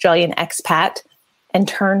young Australian expat and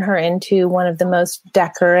turn her into one of the most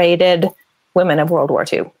decorated women of World War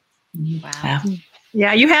II? Wow.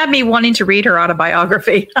 Yeah, you had me wanting to read her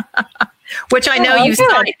autobiography, which I know you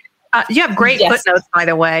studied. You have great footnotes, by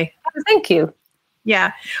the way. Oh, thank you.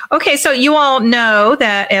 Yeah. Okay, so you all know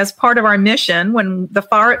that as part of our mission, when the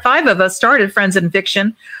five of us started Friends in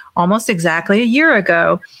Fiction almost exactly a year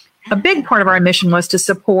ago, a big part of our mission was to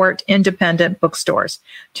support independent bookstores.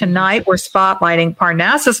 Tonight, we're spotlighting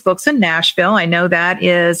Parnassus Books in Nashville. I know that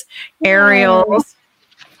is Ariel's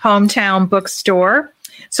hometown bookstore.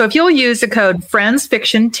 So if you'll use the code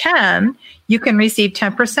FriendsFiction10, you can receive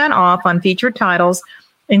 10% off on featured titles,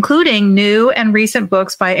 including new and recent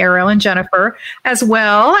books by Ariel and Jennifer, as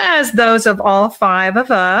well as those of all five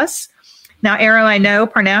of us. Now, Ariel, I know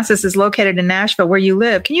Parnassus is located in Nashville, where you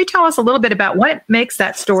live. Can you tell us a little bit about what makes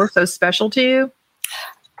that store so special to you?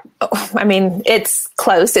 I mean, it's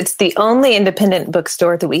close. It's the only independent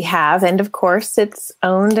bookstore that we have. And of course, it's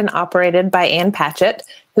owned and operated by Ann Patchett,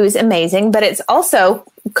 who's amazing. But it's also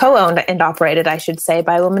co-owned and operated, I should say,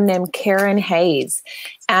 by a woman named Karen Hayes.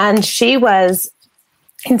 And she was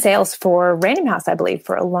in sales for Random House, I believe,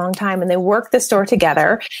 for a long time. And they work the store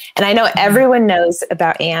together. And I know everyone knows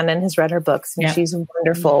about Anne and has read her books, and she's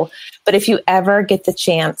wonderful. But if you ever get the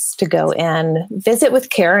chance to go in, visit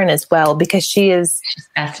with Karen as well, because she is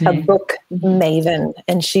a book maven,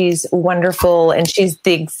 and she's wonderful. And she's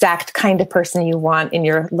the exact kind of person you want in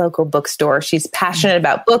your local bookstore. She's passionate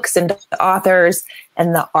about books and authors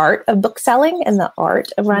and the art of book selling and the art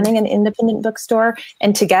of running an independent bookstore.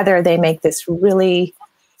 And together they make this really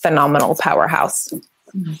phenomenal powerhouse.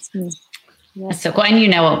 That's so cool.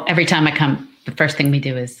 And every time I come, the first thing we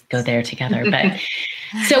do is go there together. But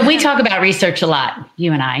so we talk about research a lot,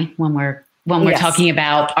 you and I, when we're talking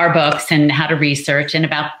about our books and how to research and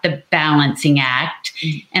about the balancing act.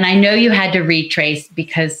 And I know you had to retrace,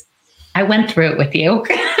 because I went through it with you.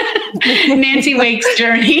 Nancy Wake's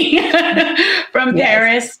journey from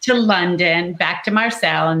Paris to London, back to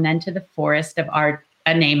Marseille, and then to the forest of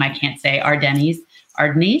a name I can't say, Ardennes.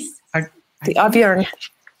 The Auvergne.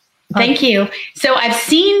 Thank you. So I've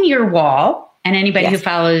seen your wall, and anybody who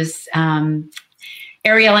follows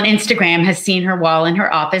Ariel on Instagram has seen her wall in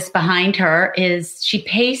her office. Behind her she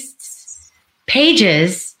pastes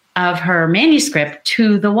pages of her manuscript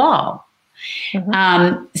to the wall.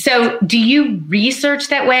 So do you research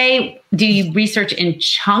that way? Do you research in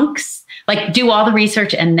chunks? Like, do all the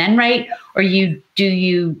research and then write, or do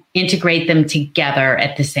you integrate them together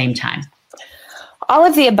at the same time? All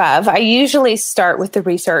of the above. I usually start with the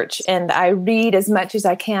research, and I read as much as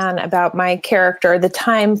I can about my character, the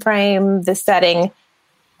time frame, the setting,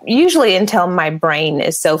 usually until my brain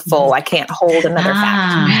is so full I can't hold another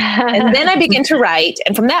fact. And then I begin to write.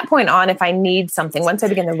 And from that point on, if I need something, once I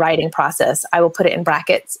begin the writing process, I will put it in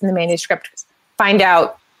brackets in the manuscript, find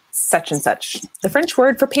out such and such, the French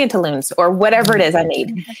word for pantaloons, or whatever it is I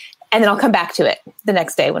need. And then I'll come back to it the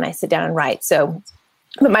next day when I sit down and write.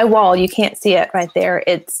 But my wall, you can't see it right there.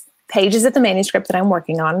 It's pages of the manuscript that I'm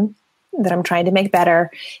working on, that I'm trying to make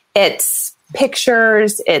better. It's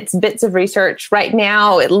pictures, it's bits of research. Right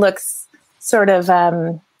now, it looks sort of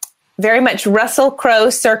very much Russell Crowe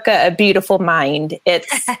circa A Beautiful Mind.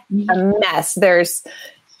 It's a mess. There's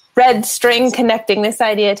red string connecting this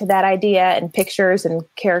idea to that idea, and pictures and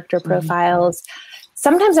character profiles.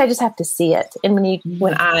 Sometimes I just have to see it. And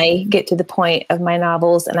when I get to the point of my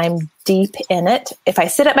novels and I'm deep in it, if I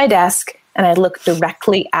sit at my desk and I look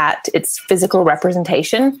directly at its physical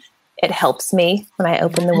representation, it helps me when I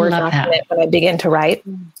open the Word document, when I begin to write.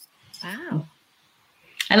 Wow.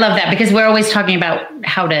 I love that, because we're always talking about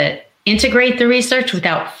how to integrate the research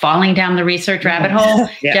without falling down the research rabbit hole.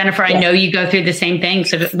 Jennifer, I know you go through the same thing.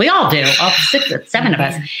 So we all do, all 6 or 7 of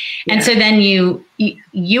us. And so then you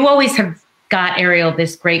always have got, Ariel,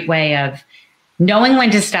 this great way of knowing when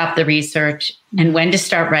to stop the research and when to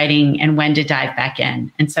start writing and when to dive back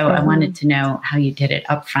in. And so I wanted to know how you did it,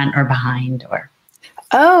 up front or behind, or.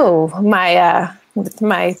 Oh,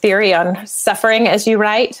 my theory on suffering as you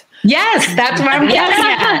write. Yes, that's what I'm getting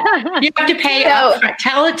at. You have to pay up front.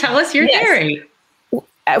 Tell us your theory.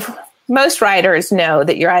 Most writers know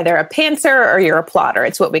that you're either a pantser or you're a plotter.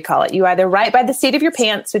 It's what we call it. You either write by the seat of your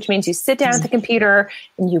pants, which means you sit down at the computer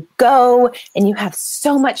and you go and you have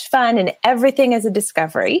so much fun and everything is a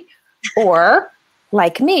discovery. Or,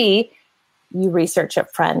 like me, you research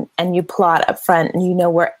up front and you plot up front and you know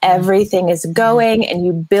where everything is going and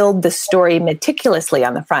you build the story meticulously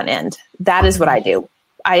on the front end. That is what I do.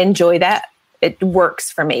 I enjoy that. It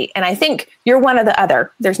works for me. And I think you're one or the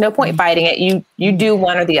other. There's no point fighting it. You do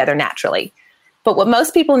one or the other naturally. But what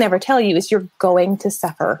most people never tell you is you're going to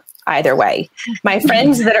suffer either way. My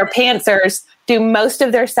friends that are pantsers do most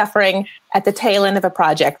of their suffering at the tail end of a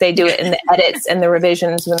project. They do it in the edits and the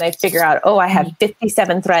revisions when they figure out, I have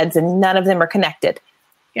 57 threads and none of them are connected.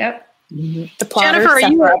 Yep. The Jennifer, are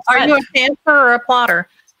you a pantser or a plotter?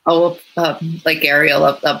 Like Ariel,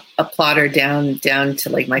 a plotter down to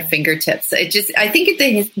like my fingertips. I think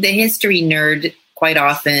the history nerd quite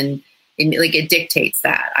often, it dictates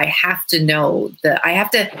that I have to know I have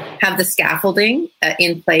to have the scaffolding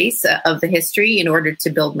in place of the history in order to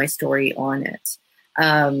build my story on it.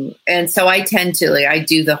 And so I tend to I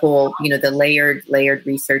do the whole, the layered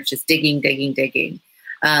research, just digging.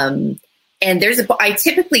 And I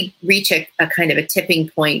typically reach a kind of a tipping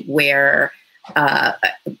point where,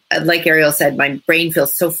 like Ariel said, my brain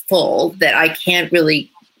feels so full that I can't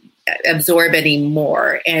really absorb any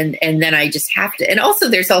more. And then I just have to. And also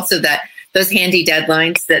there's also that those handy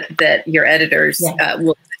deadlines that your editors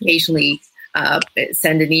will occasionally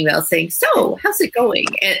send an email saying, "So, how's it going?"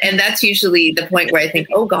 And that's usually the point where I think,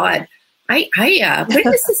 "Oh God, I when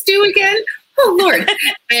does this due again? Oh Lord!"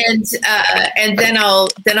 And then I'll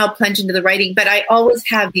plunge into the writing. But I always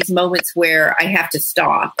have these moments where I have to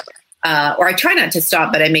stop. Or I try not to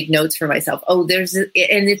stop, but I make notes for myself. And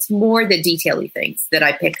it's more the detail-y things that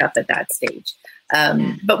I pick up at that stage.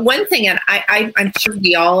 But one thing, and I'm sure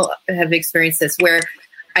we all have experienced this, where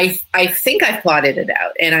I think I've plotted it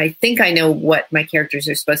out, and I think I know what my characters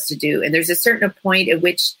are supposed to do. And there's a certain point at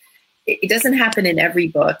which it doesn't happen in every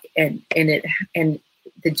book, and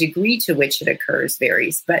the degree to which it occurs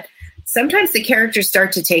varies. But sometimes the characters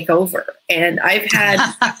start to take over, and I've had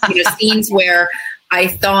scenes where I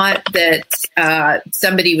thought that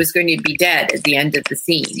somebody was going to be dead at the end of the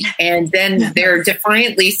scene, and then they're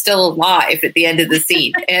defiantly still alive at the end of the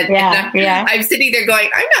scene. And I'm sitting there going,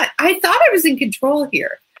 I thought I was in control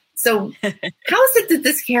here. So how is it that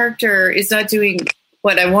this character is not doing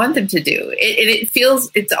what I want them to do? It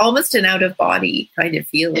feels, it's almost an out of body kind of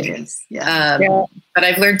feeling. It is. But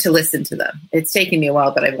I've learned to listen to them. It's taken me a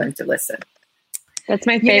while, but I've learned to listen. That's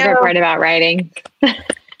my favorite part about writing.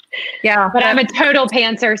 Yeah. But I'm a total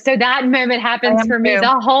pantser. So that moment happens for me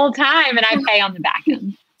the whole time, and I pay on the back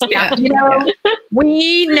end. Yeah.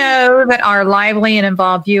 We know that our lively and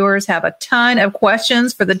involved viewers have a ton of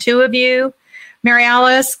questions for the two of you. Mary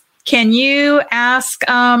Alice, can you ask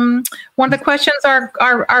one of the questions our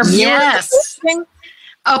viewers Yes.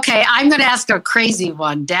 Okay, I'm going to ask a crazy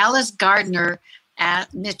one. Dallas Gardner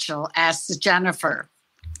at Mitchell asks Jennifer,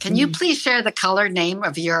 can you please share the color name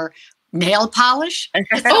of your nail polish?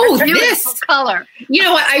 Oh, this color. You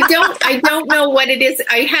know what? I don't know what it is.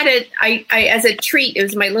 I had it. I as a treat. It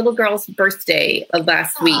was my little girl's birthday of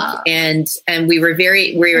last week, and we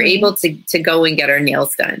were able to go and get our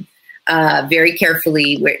nails done very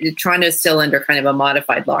carefully. Toronto's still under kind of a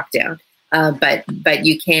modified lockdown, but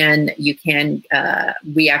you can.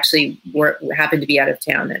 We actually happened to be out of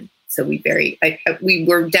town, and so we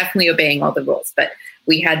were definitely obeying all the rules. But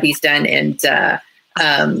we had these done, and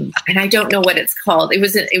I don't know what it's called. It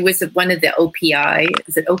was one of the OPI.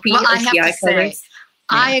 Is it OPI? Well, I have OPI to say, colors?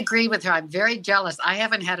 I agree with her. I'm very jealous. I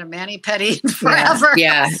haven't had a mani-pedi in forever.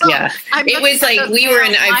 Yeah. It was like we were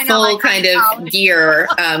in a full kind of gear,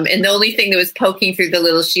 and the only thing that was poking through the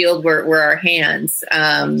little shield were our hands.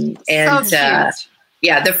 The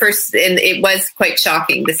first, and it was quite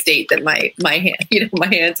shocking the state that my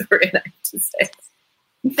hands were in. I have to say.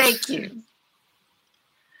 Thank you.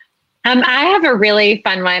 I have a really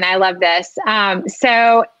fun one. I love this.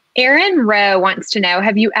 So Erin Rowe wants to know,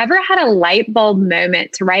 have you ever had a light bulb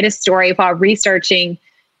moment to write a story while researching?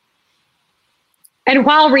 And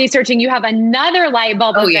while researching, you have another light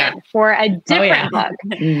bulb event for a different book.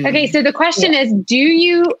 Okay, so the question is, do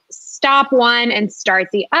you stop one and start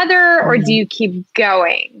the other, or do you keep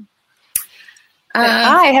going?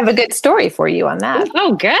 I have a good story for you on that.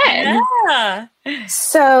 Oh, good. Yeah.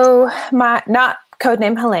 So not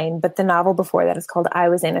codename Helene, but the novel before that is called I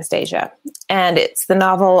Was Anastasia. And it's the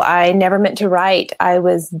novel I never meant to write. I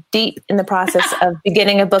was deep in the process of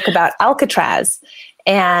beginning a book about Alcatraz.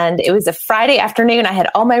 And it was a Friday afternoon. I had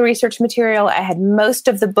all my research material. I had most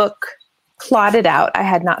of the book plotted out. I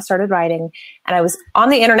had not started writing. And I was on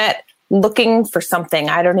the internet looking for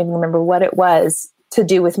something. I don't even remember what it was to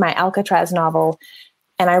do with my Alcatraz novel.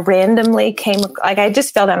 And I randomly I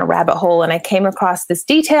just fell down a rabbit hole, and I came across this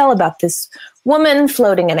detail about this woman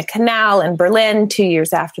floating in a canal in Berlin 2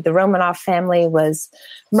 years after the Romanov family was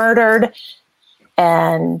murdered,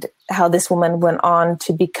 and how this woman went on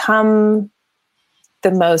to become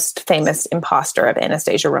the most famous imposter of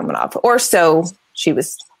Anastasia Romanov, or so she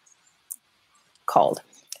was called.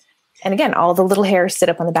 And again, all the little hairs sit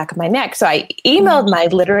up on the back of my neck. So I emailed my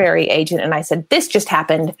literary agent and I said, this just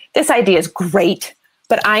happened. This idea is great,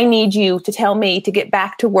 but I need you to tell me to get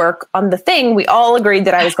back to work on the thing we all agreed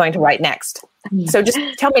that I was going to write next. So just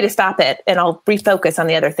tell me to stop it and I'll refocus on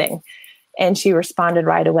the other thing. And she responded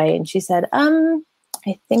right away. And she said, I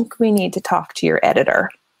think we need to talk to your editor.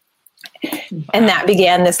 And that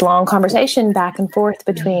began this long conversation back and forth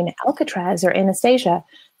between Alcatraz or Anastasia.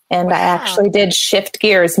 And I actually did shift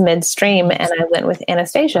gears midstream and I went with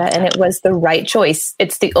Anastasia, and it was the right choice.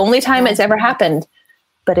 It's the only time it's ever happened,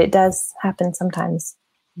 but it does happen sometimes.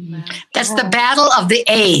 That's the battle of the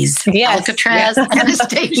A's. Yes. Alcatraz,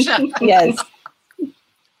 Anastasia. Yes.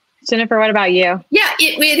 Jennifer, what about you? Yeah,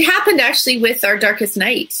 it happened actually with Our Darkest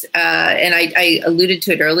Night. And I alluded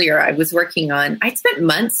to it earlier. I spent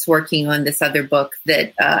months working on this other book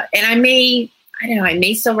that, and I may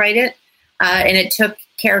still write it. And it took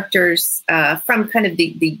characters from kind of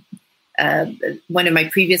the one of my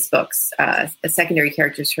previous books, secondary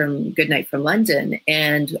characters from Goodnight from London,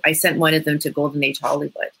 and I sent one of them to Golden Age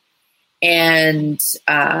Hollywood. And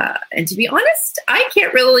to be honest, I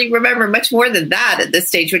can't really remember much more than that at this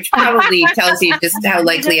stage, which probably tells you just how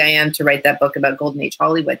likely I am to write that book about Golden Age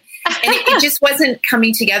Hollywood. And it just wasn't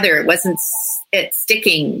coming together. It wasn't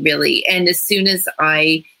sticking really. And as soon as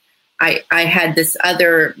I had this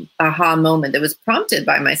other aha moment that was prompted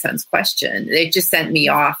by my son's question, it just sent me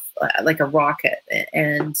off like a rocket.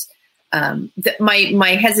 And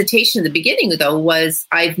my hesitation at the beginning, though, was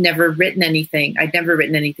I'd never written anything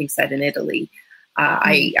set in Italy.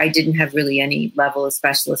 I didn't have really any level of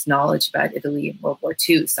specialist knowledge about Italy in World War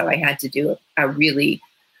II. So I had to do a really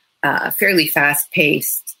fairly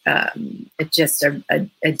fast-paced, just a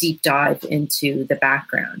deep dive into the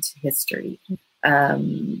background history,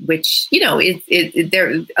 which, it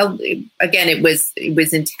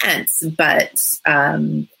was intense,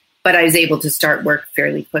 but I was able to start work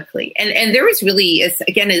fairly quickly. And there was really,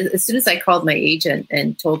 again, as soon as I called my agent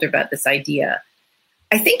and told her about this idea,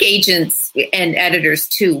 I think agents and editors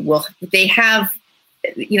too, they have,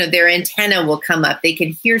 their antenna will come up. They can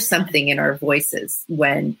hear something in our voices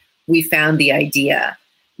when we found the idea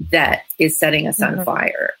that is setting us on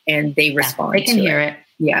fire, and they respond. They can hear it.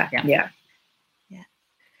 Yeah.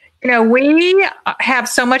 We have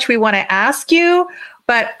so much we want to ask you.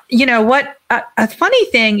 But you know what? A funny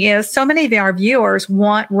thing is, so many of our viewers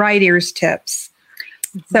want writer's tips.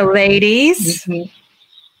 So, ladies,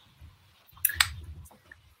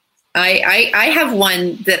 I have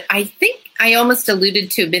one that I think I almost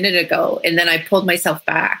alluded to a minute ago, and then I pulled myself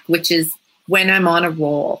back, which is when I'm on a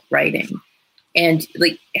roll writing, and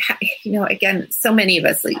again, so many of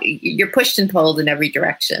us, you're pushed and pulled in every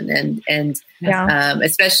direction, and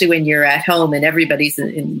especially when you're at home and everybody's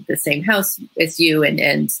in the same house as you,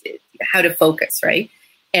 and how to focus, right?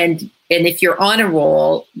 And if you're on a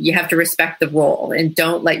roll, you have to respect the roll and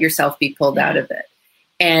don't let yourself be pulled out of it.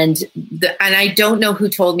 And I don't know who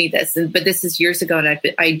told me this, but this is years ago, and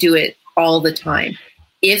I do it all the time.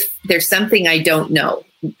 If there's something I don't know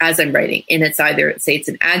as I'm writing, and it's either, say, it's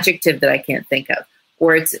an adjective that I can't think of,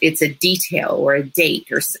 or it's a detail or a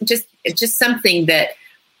date, or just something that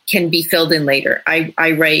can be filled in later. I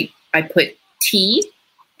put T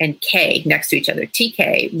and K next to each other,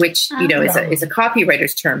 TK, which is a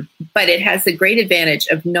copywriter's term, but it has the great advantage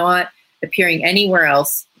of not appeering anywhere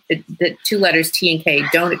else. The two letters T and K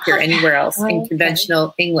don't appear anywhere else in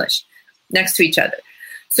conventional English next to each other.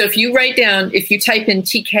 So if you type in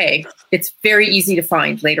TK, it's very easy to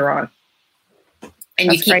find later on,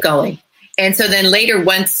 and you keep going. And so then later,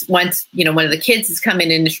 once one of the kids has come in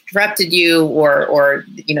and interrupted you, or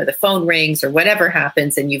the phone rings or whatever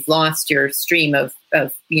happens, and you've lost your stream of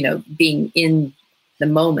being in the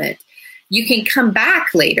moment, you can come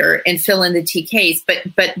back later and fill in the TKs.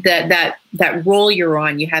 But that role you're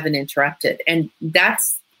on, you haven't interrupted, and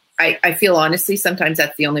that's I feel honestly sometimes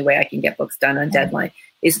that's the only way I can get books done on deadline,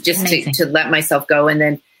 is just to let myself go and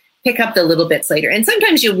then pick up the little bits later. And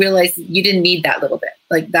sometimes you'll realize you didn't need that little bit,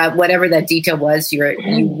 like that, whatever that detail was,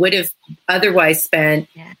 you would have otherwise spent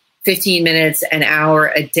 15 minutes, an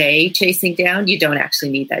hour a day chasing down. You don't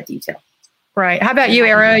actually need that detail. Right. How about you,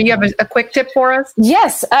 Ariel? You have a quick tip for us?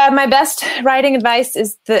 Yes. My best writing advice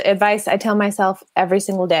is the advice I tell myself every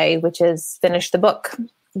single day, which is finish the book.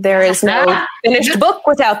 There is no finished book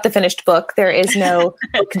without the finished book. There is no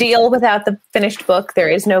book deal without the finished book. There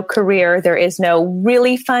is no career. There is no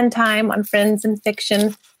really fun time on Friends and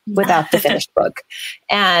Fiction without the finished book.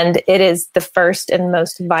 And it is the first and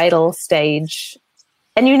most vital stage.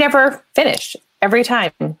 And you never finish. Every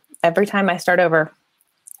time I start over,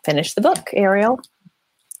 finish the book, Ariel.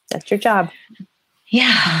 That's your job.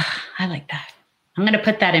 Yeah, I like that. I'm going to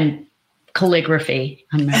put that in calligraphy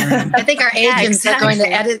on my room. I think our agents are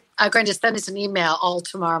going to send us an email all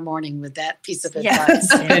tomorrow morning with that piece of advice.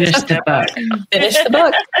 Finish the book. Finish the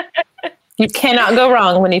book. You cannot go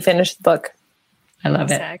wrong when you finish the book. I love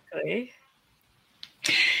it. Exactly.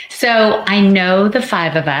 So I know the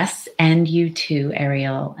five of us, and you too,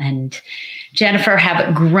 Ariel and Jennifer,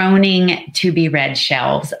 have groaning to be read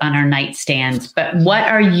shelves on our nightstands. But what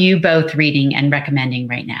are you both reading and recommending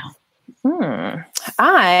right now?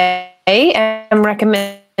 I am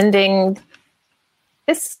recommending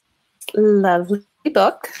this lovely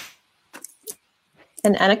book,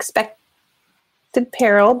 An Unexpected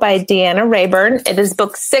Peril by Deanna Rayburn. It is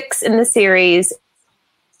book 6 in the series,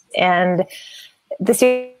 and the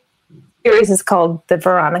series is called the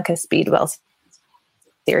Veronica Speedwell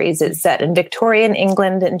series. It's set in Victorian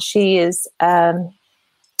England, and she is a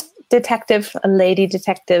lady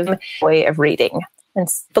detective way of reading. And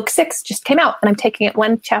book 6 just came out, and I'm taking it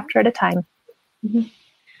one chapter at a time. Mm-hmm.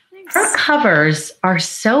 Her covers are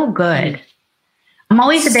so good. I'm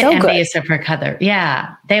always a bit envious of her cover.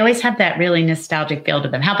 Yeah, they always have that really nostalgic feel to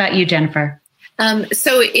them. How about you, Jennifer?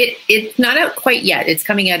 So it's not out quite yet. It's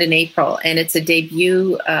coming out in April, and it's a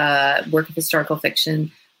debut work of historical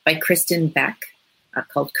fiction by Kristen Beck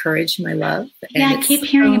called Courage, My Love. And I keep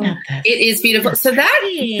hearing about this. It is beautiful. So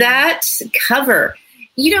that cover,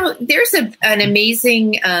 there's an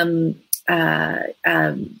amazing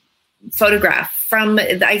photograph from,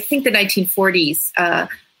 I think, the 1940s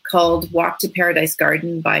called Walk to Paradise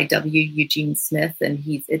Garden by W. Eugene Smith. And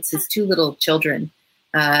it's his 2 little children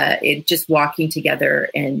just walking together,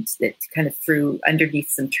 and it's kind of through underneath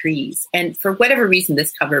some trees. And for whatever reason,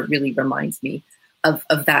 this cover really reminds me of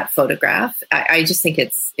that photograph. I just think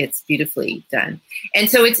it's beautifully done. And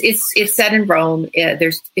so it's set in Rome.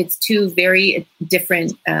 It's 2 very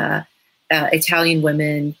different Italian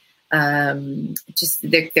women. Just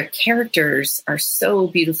their characters are so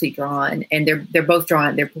beautifully drawn, and they're both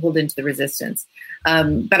drawn. They're pulled into the resistance.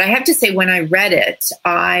 But I have to say, when I read it,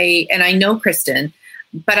 I know Kristen,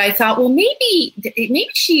 but I thought, well, maybe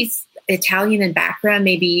she's Italian in background.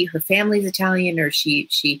 Maybe her family's Italian, or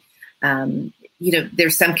she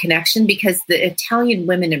there's some connection, because the Italian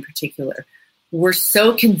women in particular were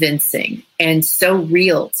so convincing and so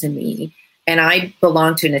real to me. And I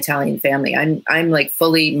belong to an Italian family. I'm like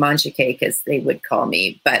fully mangia cake, as they would call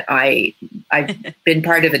me, but I've been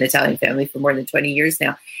part of an Italian family for more than 20 years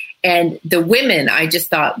now. And the women, I just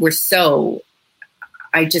thought were so,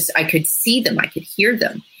 I could see them, I could hear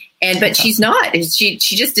them. But she's not. She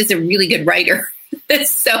just is a really good writer.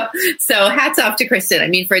 So hats off to Kristen. I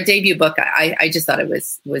mean, for a debut book, I just thought it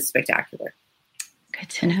was spectacular. Good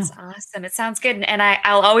to know. That's awesome. It sounds good. And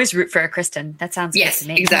I'll always root for a Kristen. That sounds good to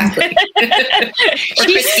me. Exactly.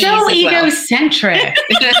 She's so egocentric.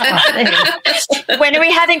 When are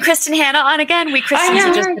we having Kristen Hannah on again? We Kristens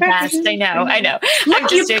are just the best. I know.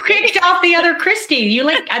 Look, you picked off the other Christy.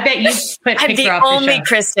 I bet you put I'm the only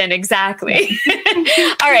Kristen. Exactly.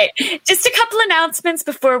 All right. Just a couple announcements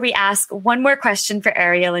before we ask one more question for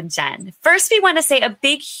Ariel and Jen. First, we want to say a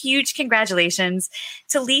big, huge congratulations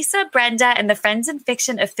to Lisa, Brenda, and the Friends in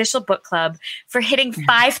Fiction official book club for hitting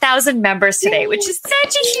 5,000 members today, which is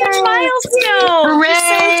such a huge milestone. We're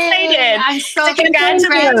so excited. I'm so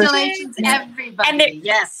congratulations, everybody. And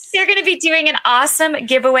they're going to be doing an awesome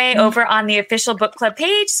giveaway over on the official book club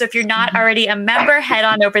page. So if you're not already a member, head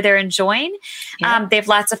on over there and join. They have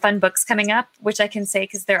lots of fun books coming up, which I can say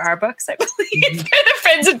because there are books, I believe. They're the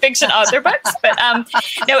Friends in Fiction author books. But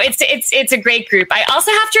no, it's a great group. I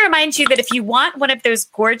also have to remind you that if you want one of those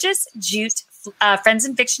gorgeous jute Friends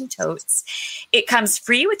in Fiction totes, it comes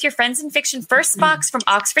free with your Friends in Fiction first box from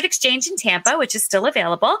Oxford Exchange in Tampa, which is still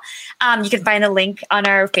available. You can find the link on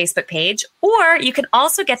our Facebook page, or you can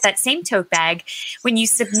also get that same tote bag when you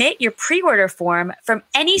submit your pre-order form from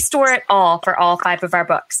any store at all for all 5 of our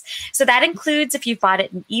books. So that includes if you've bought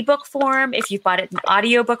it in ebook form, if you've bought it in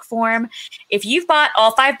audiobook form. If you've bought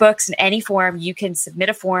all 5 books in any form, you can submit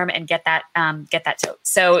a form and get that tote.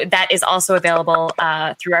 So that is also available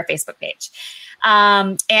through our Facebook page.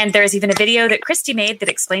 And there's even a video that Christy made that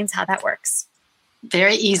explains how that works.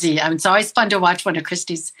 Very easy. It's always fun to watch one of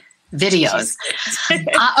Christy's videos.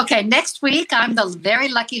 Okay, next week, I'm the very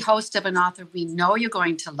lucky host of an author we know you're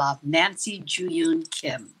going to love, Nancy Ju-Yoon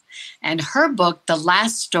Kim. And her book, The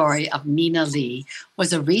Last Story of Nina Lee,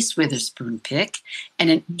 was a Reese Witherspoon pick and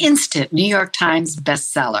an instant New York Times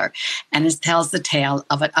bestseller. And it tells the tale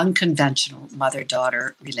of an unconventional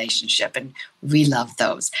mother-daughter relationship. And we love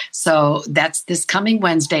those. So that's this coming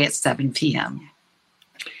Wednesday at 7 p.m.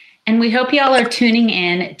 And we hope y'all are tuning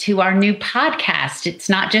in to our new podcast. It's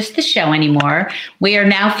not just the show anymore. We are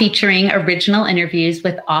now featuring original interviews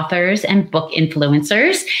with authors and book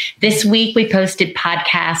influencers. This week, we posted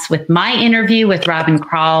podcasts with my interview with Robin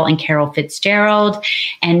Krall and Carol Fitzgerald,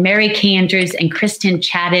 and Mary Kay Andrews and Kristen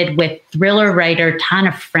chatted with thriller writer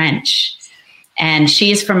Tana French. And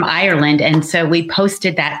she is from Ireland. And so we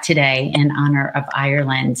posted that today in honor of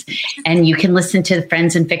Ireland. And you can listen to the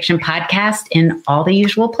Friends in Fiction podcast in all the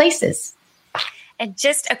usual places. And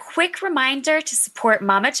just a quick reminder to support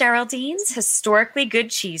Mama Geraldine's Historically Good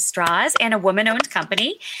Cheese Straws and a woman-owned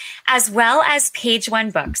company, as well as Page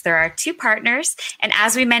One Books. There are 2 partners. And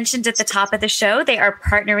as we mentioned at the top of the show, they are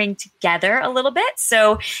partnering together a little bit.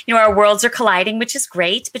 So, our worlds are colliding, which is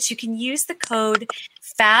great. But you can use the code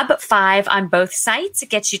FAB5 on both sites. It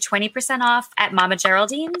gets you 20% off at Mama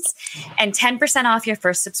Geraldine's and 10% off your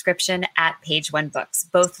first subscription at Page One Books.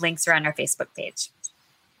 Both links are on our Facebook page.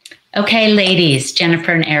 Okay, ladies,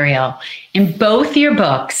 Jennifer and Ariel, in both your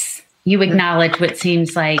books, you acknowledge what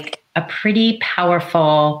seems like a pretty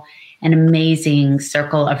powerful and amazing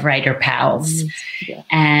circle of writer pals. Yeah.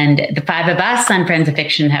 And the five of us on Friends of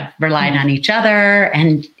Fiction have relied on each other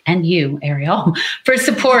and you, Ariel, for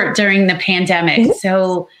support during the pandemic.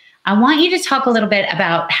 So I want you to talk a little bit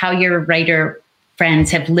about how your writer friends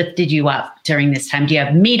have lifted you up during this time. Do you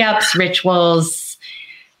have meetups, rituals?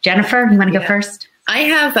 Jennifer, you want to go first? I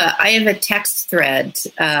have a text thread.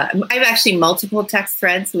 I have actually multiple text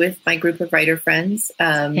threads with my group of writer friends.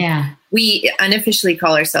 We unofficially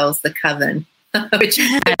call ourselves the Coven, which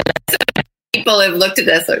people have looked at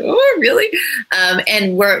us like, oh, really?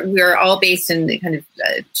 And we're all based in the kind of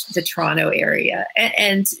the Toronto area.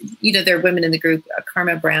 And there are women in the group.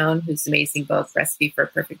 Karma Brown, whose amazing book Recipe for a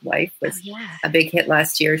Perfect Wife was a big hit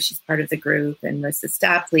last year. She's part of the group, and Marissa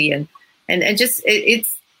Stapley, and just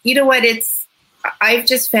it's I've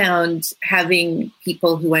just found having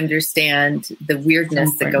people who understand the weirdness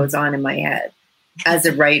that goes on in my head as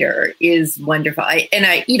a writer is wonderful.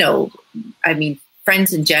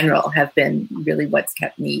 Friends in general have been really what's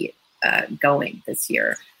kept me going this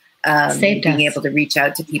year. Being able to reach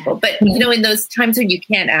out to people. But, in those times when you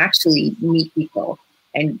can't actually meet people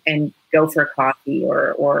and go for a coffee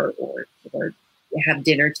or have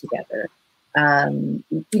dinner together,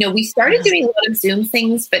 we started doing a lot of Zoom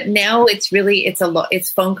things, but now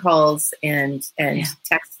it's phone calls and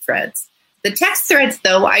text threads. The text threads,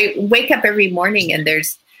 though, I wake up every morning and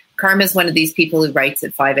Karma's one of these people who writes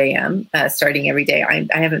at 5 a.m. Starting every day. I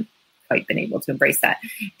haven't quite been able to embrace that.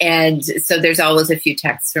 And so there's always a few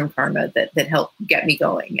texts from Karma that help get me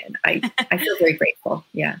going. And I feel very grateful.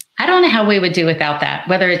 Yeah. I don't know how we would do without that,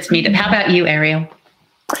 whether it's meetup. How about you, Ariel?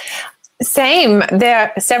 Same.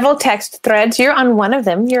 There are several text threads. You're on one of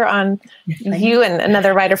them. You're on you and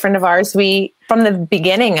another writer friend of ours. We, from the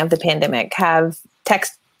beginning of the pandemic, have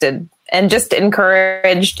texted and just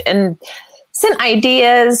encouraged and sent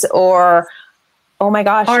ideas or, oh my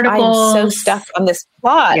gosh, articles. I'm so stuck on this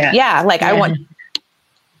plot. I want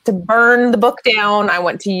to burn the book down. I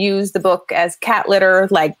want to use the book as cat litter.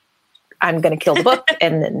 Like, I'm going to kill the book.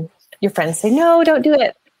 And then your friends say, no, don't do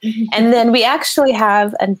it. And then we actually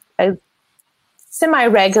have a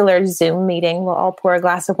semi-regular Zoom meeting. We'll all pour a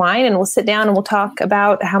glass of wine and we'll sit down and we'll talk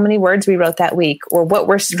about how many words we wrote that week or what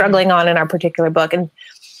we're struggling on in our particular book. And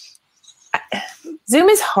Zoom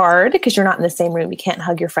is hard because you're not in the same room. You can't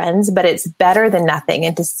hug your friends, but it's better than nothing.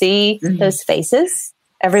 And to see those faces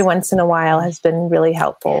every once in a while has been really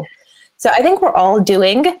helpful. So I think we're all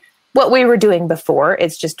doing what we were doing before.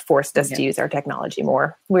 It's just forced us to use our technology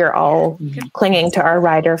more. We're all clinging to our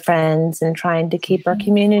writer friends and trying to keep our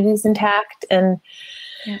communities intact and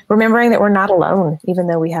remembering that we're not alone, even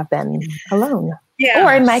though we have been alone. Yeah.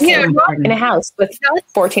 Or in my case, in a house with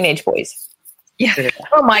 4 teenage boys. Yeah.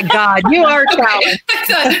 Oh my God, you are challenged.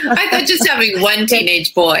 I thought just having one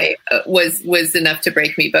teenage boy was enough to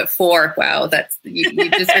break me, but 4, wow, that's you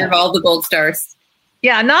deserve all the gold stars.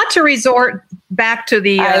 Yeah, not to resort back to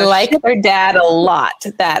the. I like their dad a lot.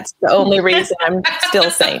 That's the only reason I'm still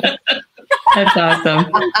sane. That's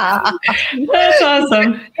awesome. That's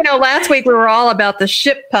awesome. Last week we were all about the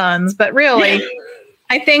ship puns, but really,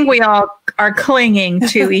 I think we all are clinging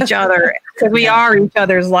to each other because we are each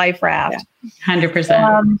other's life raft.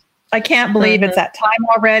 100%. I can't believe it's that time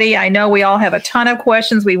already. I know we all have a ton of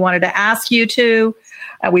questions we wanted to ask you to.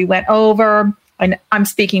 We went over, and I'm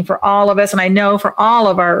speaking for all of us, and I know for all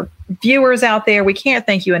of our viewers out there, we can't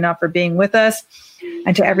thank you enough for being with us.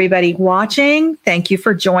 And to everybody watching, thank you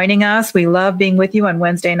for joining us. We love being with you on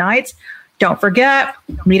Wednesday nights. Don't forget,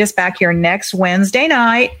 meet us back here next Wednesday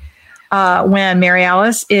night when Mary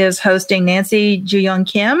Alice is hosting Nancy Ji-Young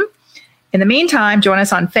Kim. In the meantime, join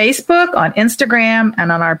us on Facebook, on Instagram,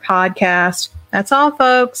 and on our podcast. That's all,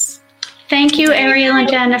 folks. Thank you, Ariel and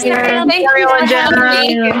Jennifer. Thank you, Ariel and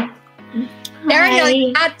Jennifer. Ariel,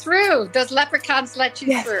 you got through. Those leprechauns let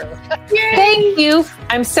you through. Thank you.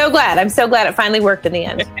 I'm so glad. It finally worked in the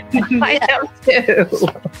end. I am too.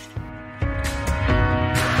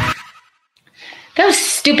 Those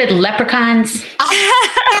stupid leprechauns.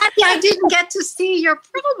 Kathy, I didn't get to see your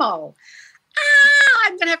promo.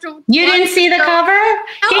 I'm gonna have to. You didn't see the cover?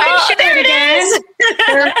 He can show it again.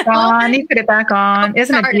 It's on. You put it back on.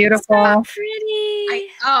 Isn't it beautiful? So pretty.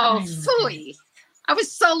 Phooey. I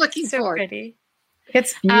was so looking forward. Pretty.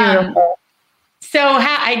 It's beautiful. So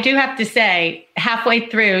I do have to say, halfway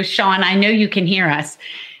through, Sean, I know you can hear us.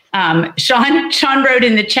 Sean wrote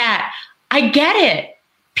in the chat, I get it.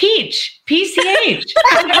 Peach, PCH.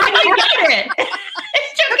 I get it.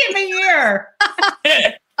 It took him a year.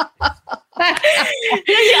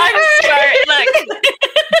 I'm smart. Look.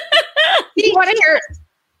 You want to hear?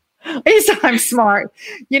 least I'm smart.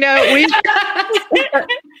 You know,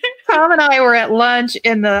 Tom and I were at lunch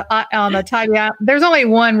on the Tybee. There's only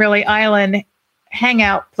one really island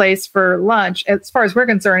hangout place for lunch. As far as we're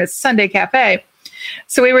concerned, it's Sunday Cafe.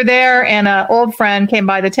 So we were there, and an old friend came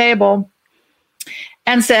by the table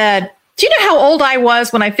and said, do you know how old I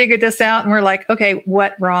was when I figured this out? And we're like, okay,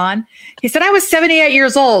 what, Ron? He said, I was 78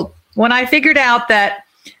 years old when I figured out that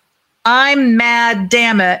I'm mad,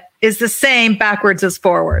 damn it, is the same backwards as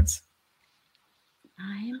forwards.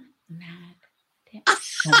 I'm mad.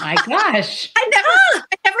 Oh my gosh. I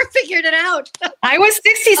never figured it out. I was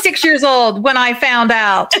 66 years old when I found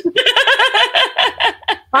out.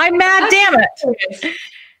 I'm mad, damn it.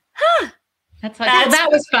 That's fun. That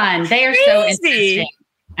was fun. They are so interesting.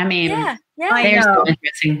 I mean, they're so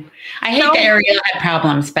interesting. I hate that Ariel had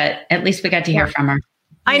problems, but at least we got to hear from her.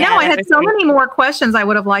 I know. I had so many more questions I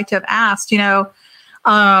would have liked to have asked. You know,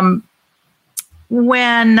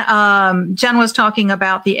 when Jen was talking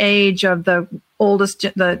about the age of the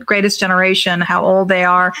greatest generation, how old they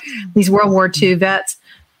are, these World War II vets.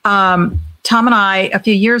 Tom and I, a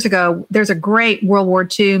few years ago, there's a great World War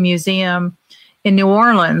II museum in New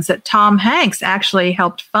Orleans that Tom Hanks actually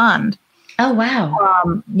helped fund. Oh,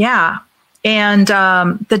 wow. Yeah. And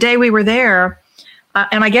the day we were there,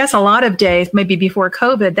 and I guess a lot of days, maybe before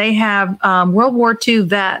COVID, they have World War II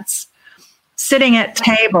vets sitting at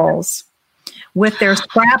tables with their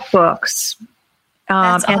scrapbooks.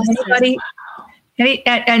 That's awesome.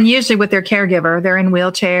 And usually with their caregiver, they're in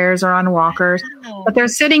wheelchairs or on walkers, but they're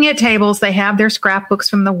sitting at tables. They have their scrapbooks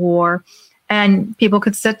from the war, and people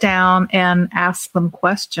could sit down and ask them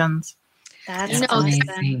questions. That's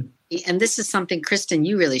amazing. And this is something, Kristen,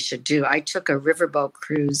 you really should do. I took a riverboat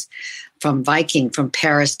cruise from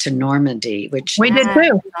Paris to Normandy, which we did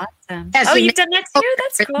too. Awesome. Oh, you've done that too?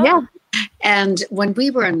 That's cool. Yeah. And when we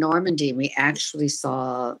were in Normandy, we actually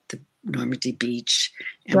saw the Normandy beach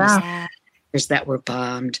and that were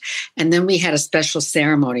bombed. And then we had a special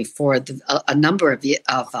ceremony for a number of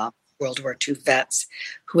World War II vets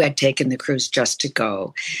who had taken the cruise just to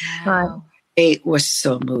go. Wow. They were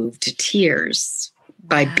so moved to tears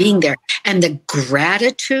by being there. And the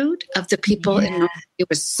gratitude of the people in Normandy, it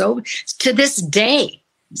was so, to this day,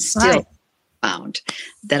 still found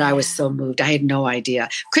that I was so moved. I had no idea.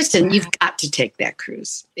 Kristen, you've got to take that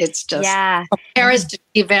cruise. It's just from Paris to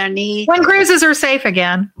Giverny. When cruises are safe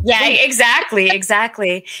again. Yeah, exactly.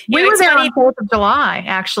 We were there on 4th of July,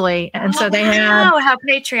 actually. And so they had... how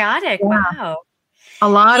patriotic. Yeah. Wow. A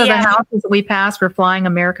lot of the houses that we passed were flying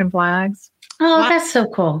American flags. Oh, that's so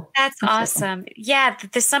cool. That's awesome. So cool. Yeah.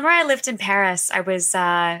 The summer I lived in Paris, I was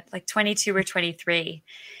like 22 or 23.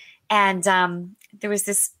 And there was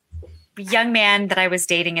this young man that I was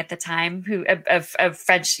dating at the time,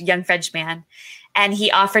 young French man. And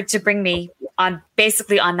he offered to bring me on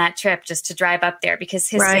that trip just to drive up there because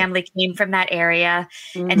his family came from that area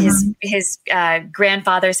and his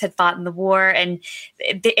grandfathers had fought in the war. And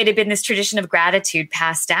it had been this tradition of gratitude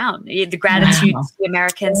passed down, the gratitude to the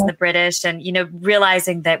Americans and the British and,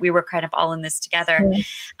 realizing that we were kind of all in this together.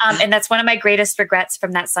 And that's one of my greatest regrets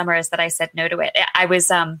from that summer is that I said no to it. I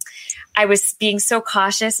was being so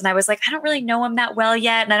cautious and I was like, I don't really know him that well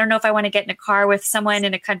yet. And I don't know if I want to get in a car with someone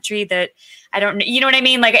in a country that I don't, you know what I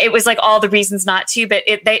mean? Like it was like all the reasons not to, but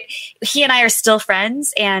he and I are still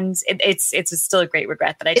friends and it's still a great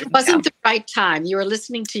regret that I didn't. It wasn't the right time. You were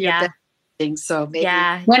listening to your best thing, so maybe.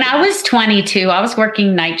 Yeah. When I was 22, I was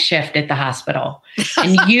working night shift at the hospital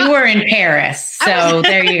and you were in Paris. So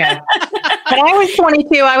there you go. When I was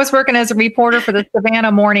 22, I was working as a reporter for the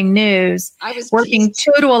Savannah Morning News. I was working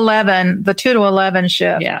 2 to 11, the 2 to 11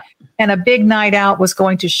 shift. Yeah. And a big night out was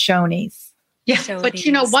going to Shoney's. Yeah, but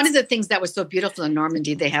one of the things that was so beautiful in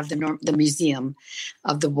Normandy, they have the museum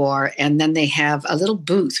of the war, and then they have a little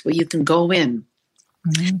booth where you can go in,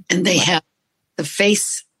 and they have the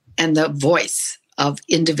face and the voice of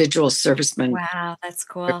individual servicemen. Wow, that's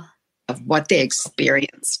cool. Of what they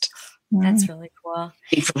experienced. That's really cool.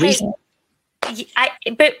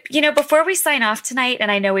 But before we sign off tonight,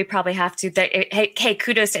 and I know we probably have to, hey,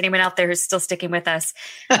 kudos to anyone out there who's still sticking with us.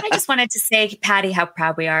 I just wanted to say, Patty, how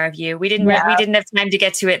proud we are of you. We didn't have time to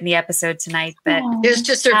get to it in the episode tonight, but it's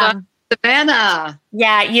just Savannah.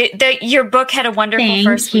 Yeah, your book had a wonderful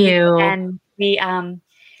first week, and we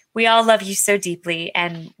all love you so deeply,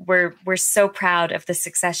 and we're so proud of the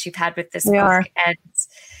success you've had with this book, and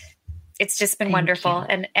it's just been wonderful.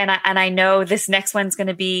 And I know this next one's going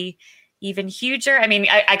to be even huger. I mean,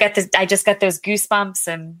 I just got those goosebumps,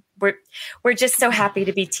 and we're just so happy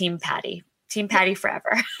to be Team Patty. Team Patty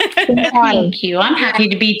forever. Thank you. I'm happy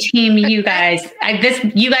to be team you guys.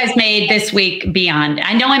 You guys made this week beyond.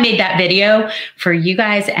 I know I made that video for you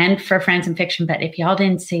guys and for Friends in Fiction, but if y'all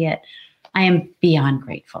didn't see it, I am beyond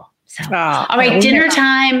grateful. So, all right, dinner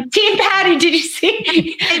time. Team Patty, did you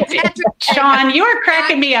see? Sean, you are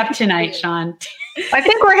cracking me up tonight, Sean. I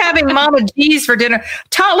think we're having Mama G's for dinner.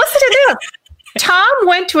 Tom, listen to this. Tom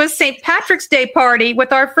went to a St. Patrick's Day party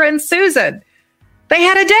with our friend Susan. They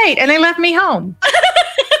had a date and they left me home.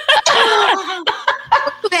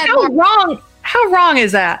 How wrong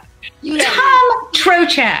is that? Tom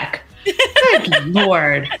Trochak. Good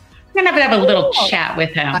Lord. We're going to have a little chat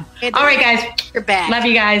with him. All right, guys. You're back. Love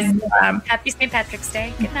you guys. Happy St. Patrick's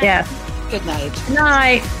Day. Good night. Yes. Good night. Good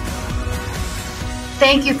night.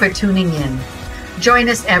 Thank you for tuning in. Join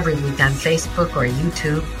us every week on Facebook or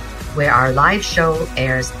YouTube, where our live show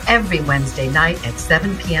airs every Wednesday night at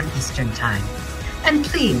 7 p.m. Eastern Time. And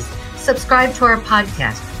please subscribe to our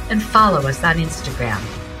podcast and follow us on Instagram.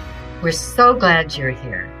 We're so glad you're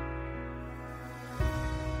here.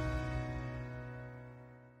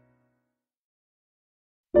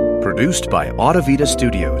 Produced by Audavita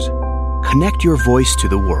Studios. Connect your voice to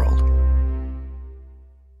the world.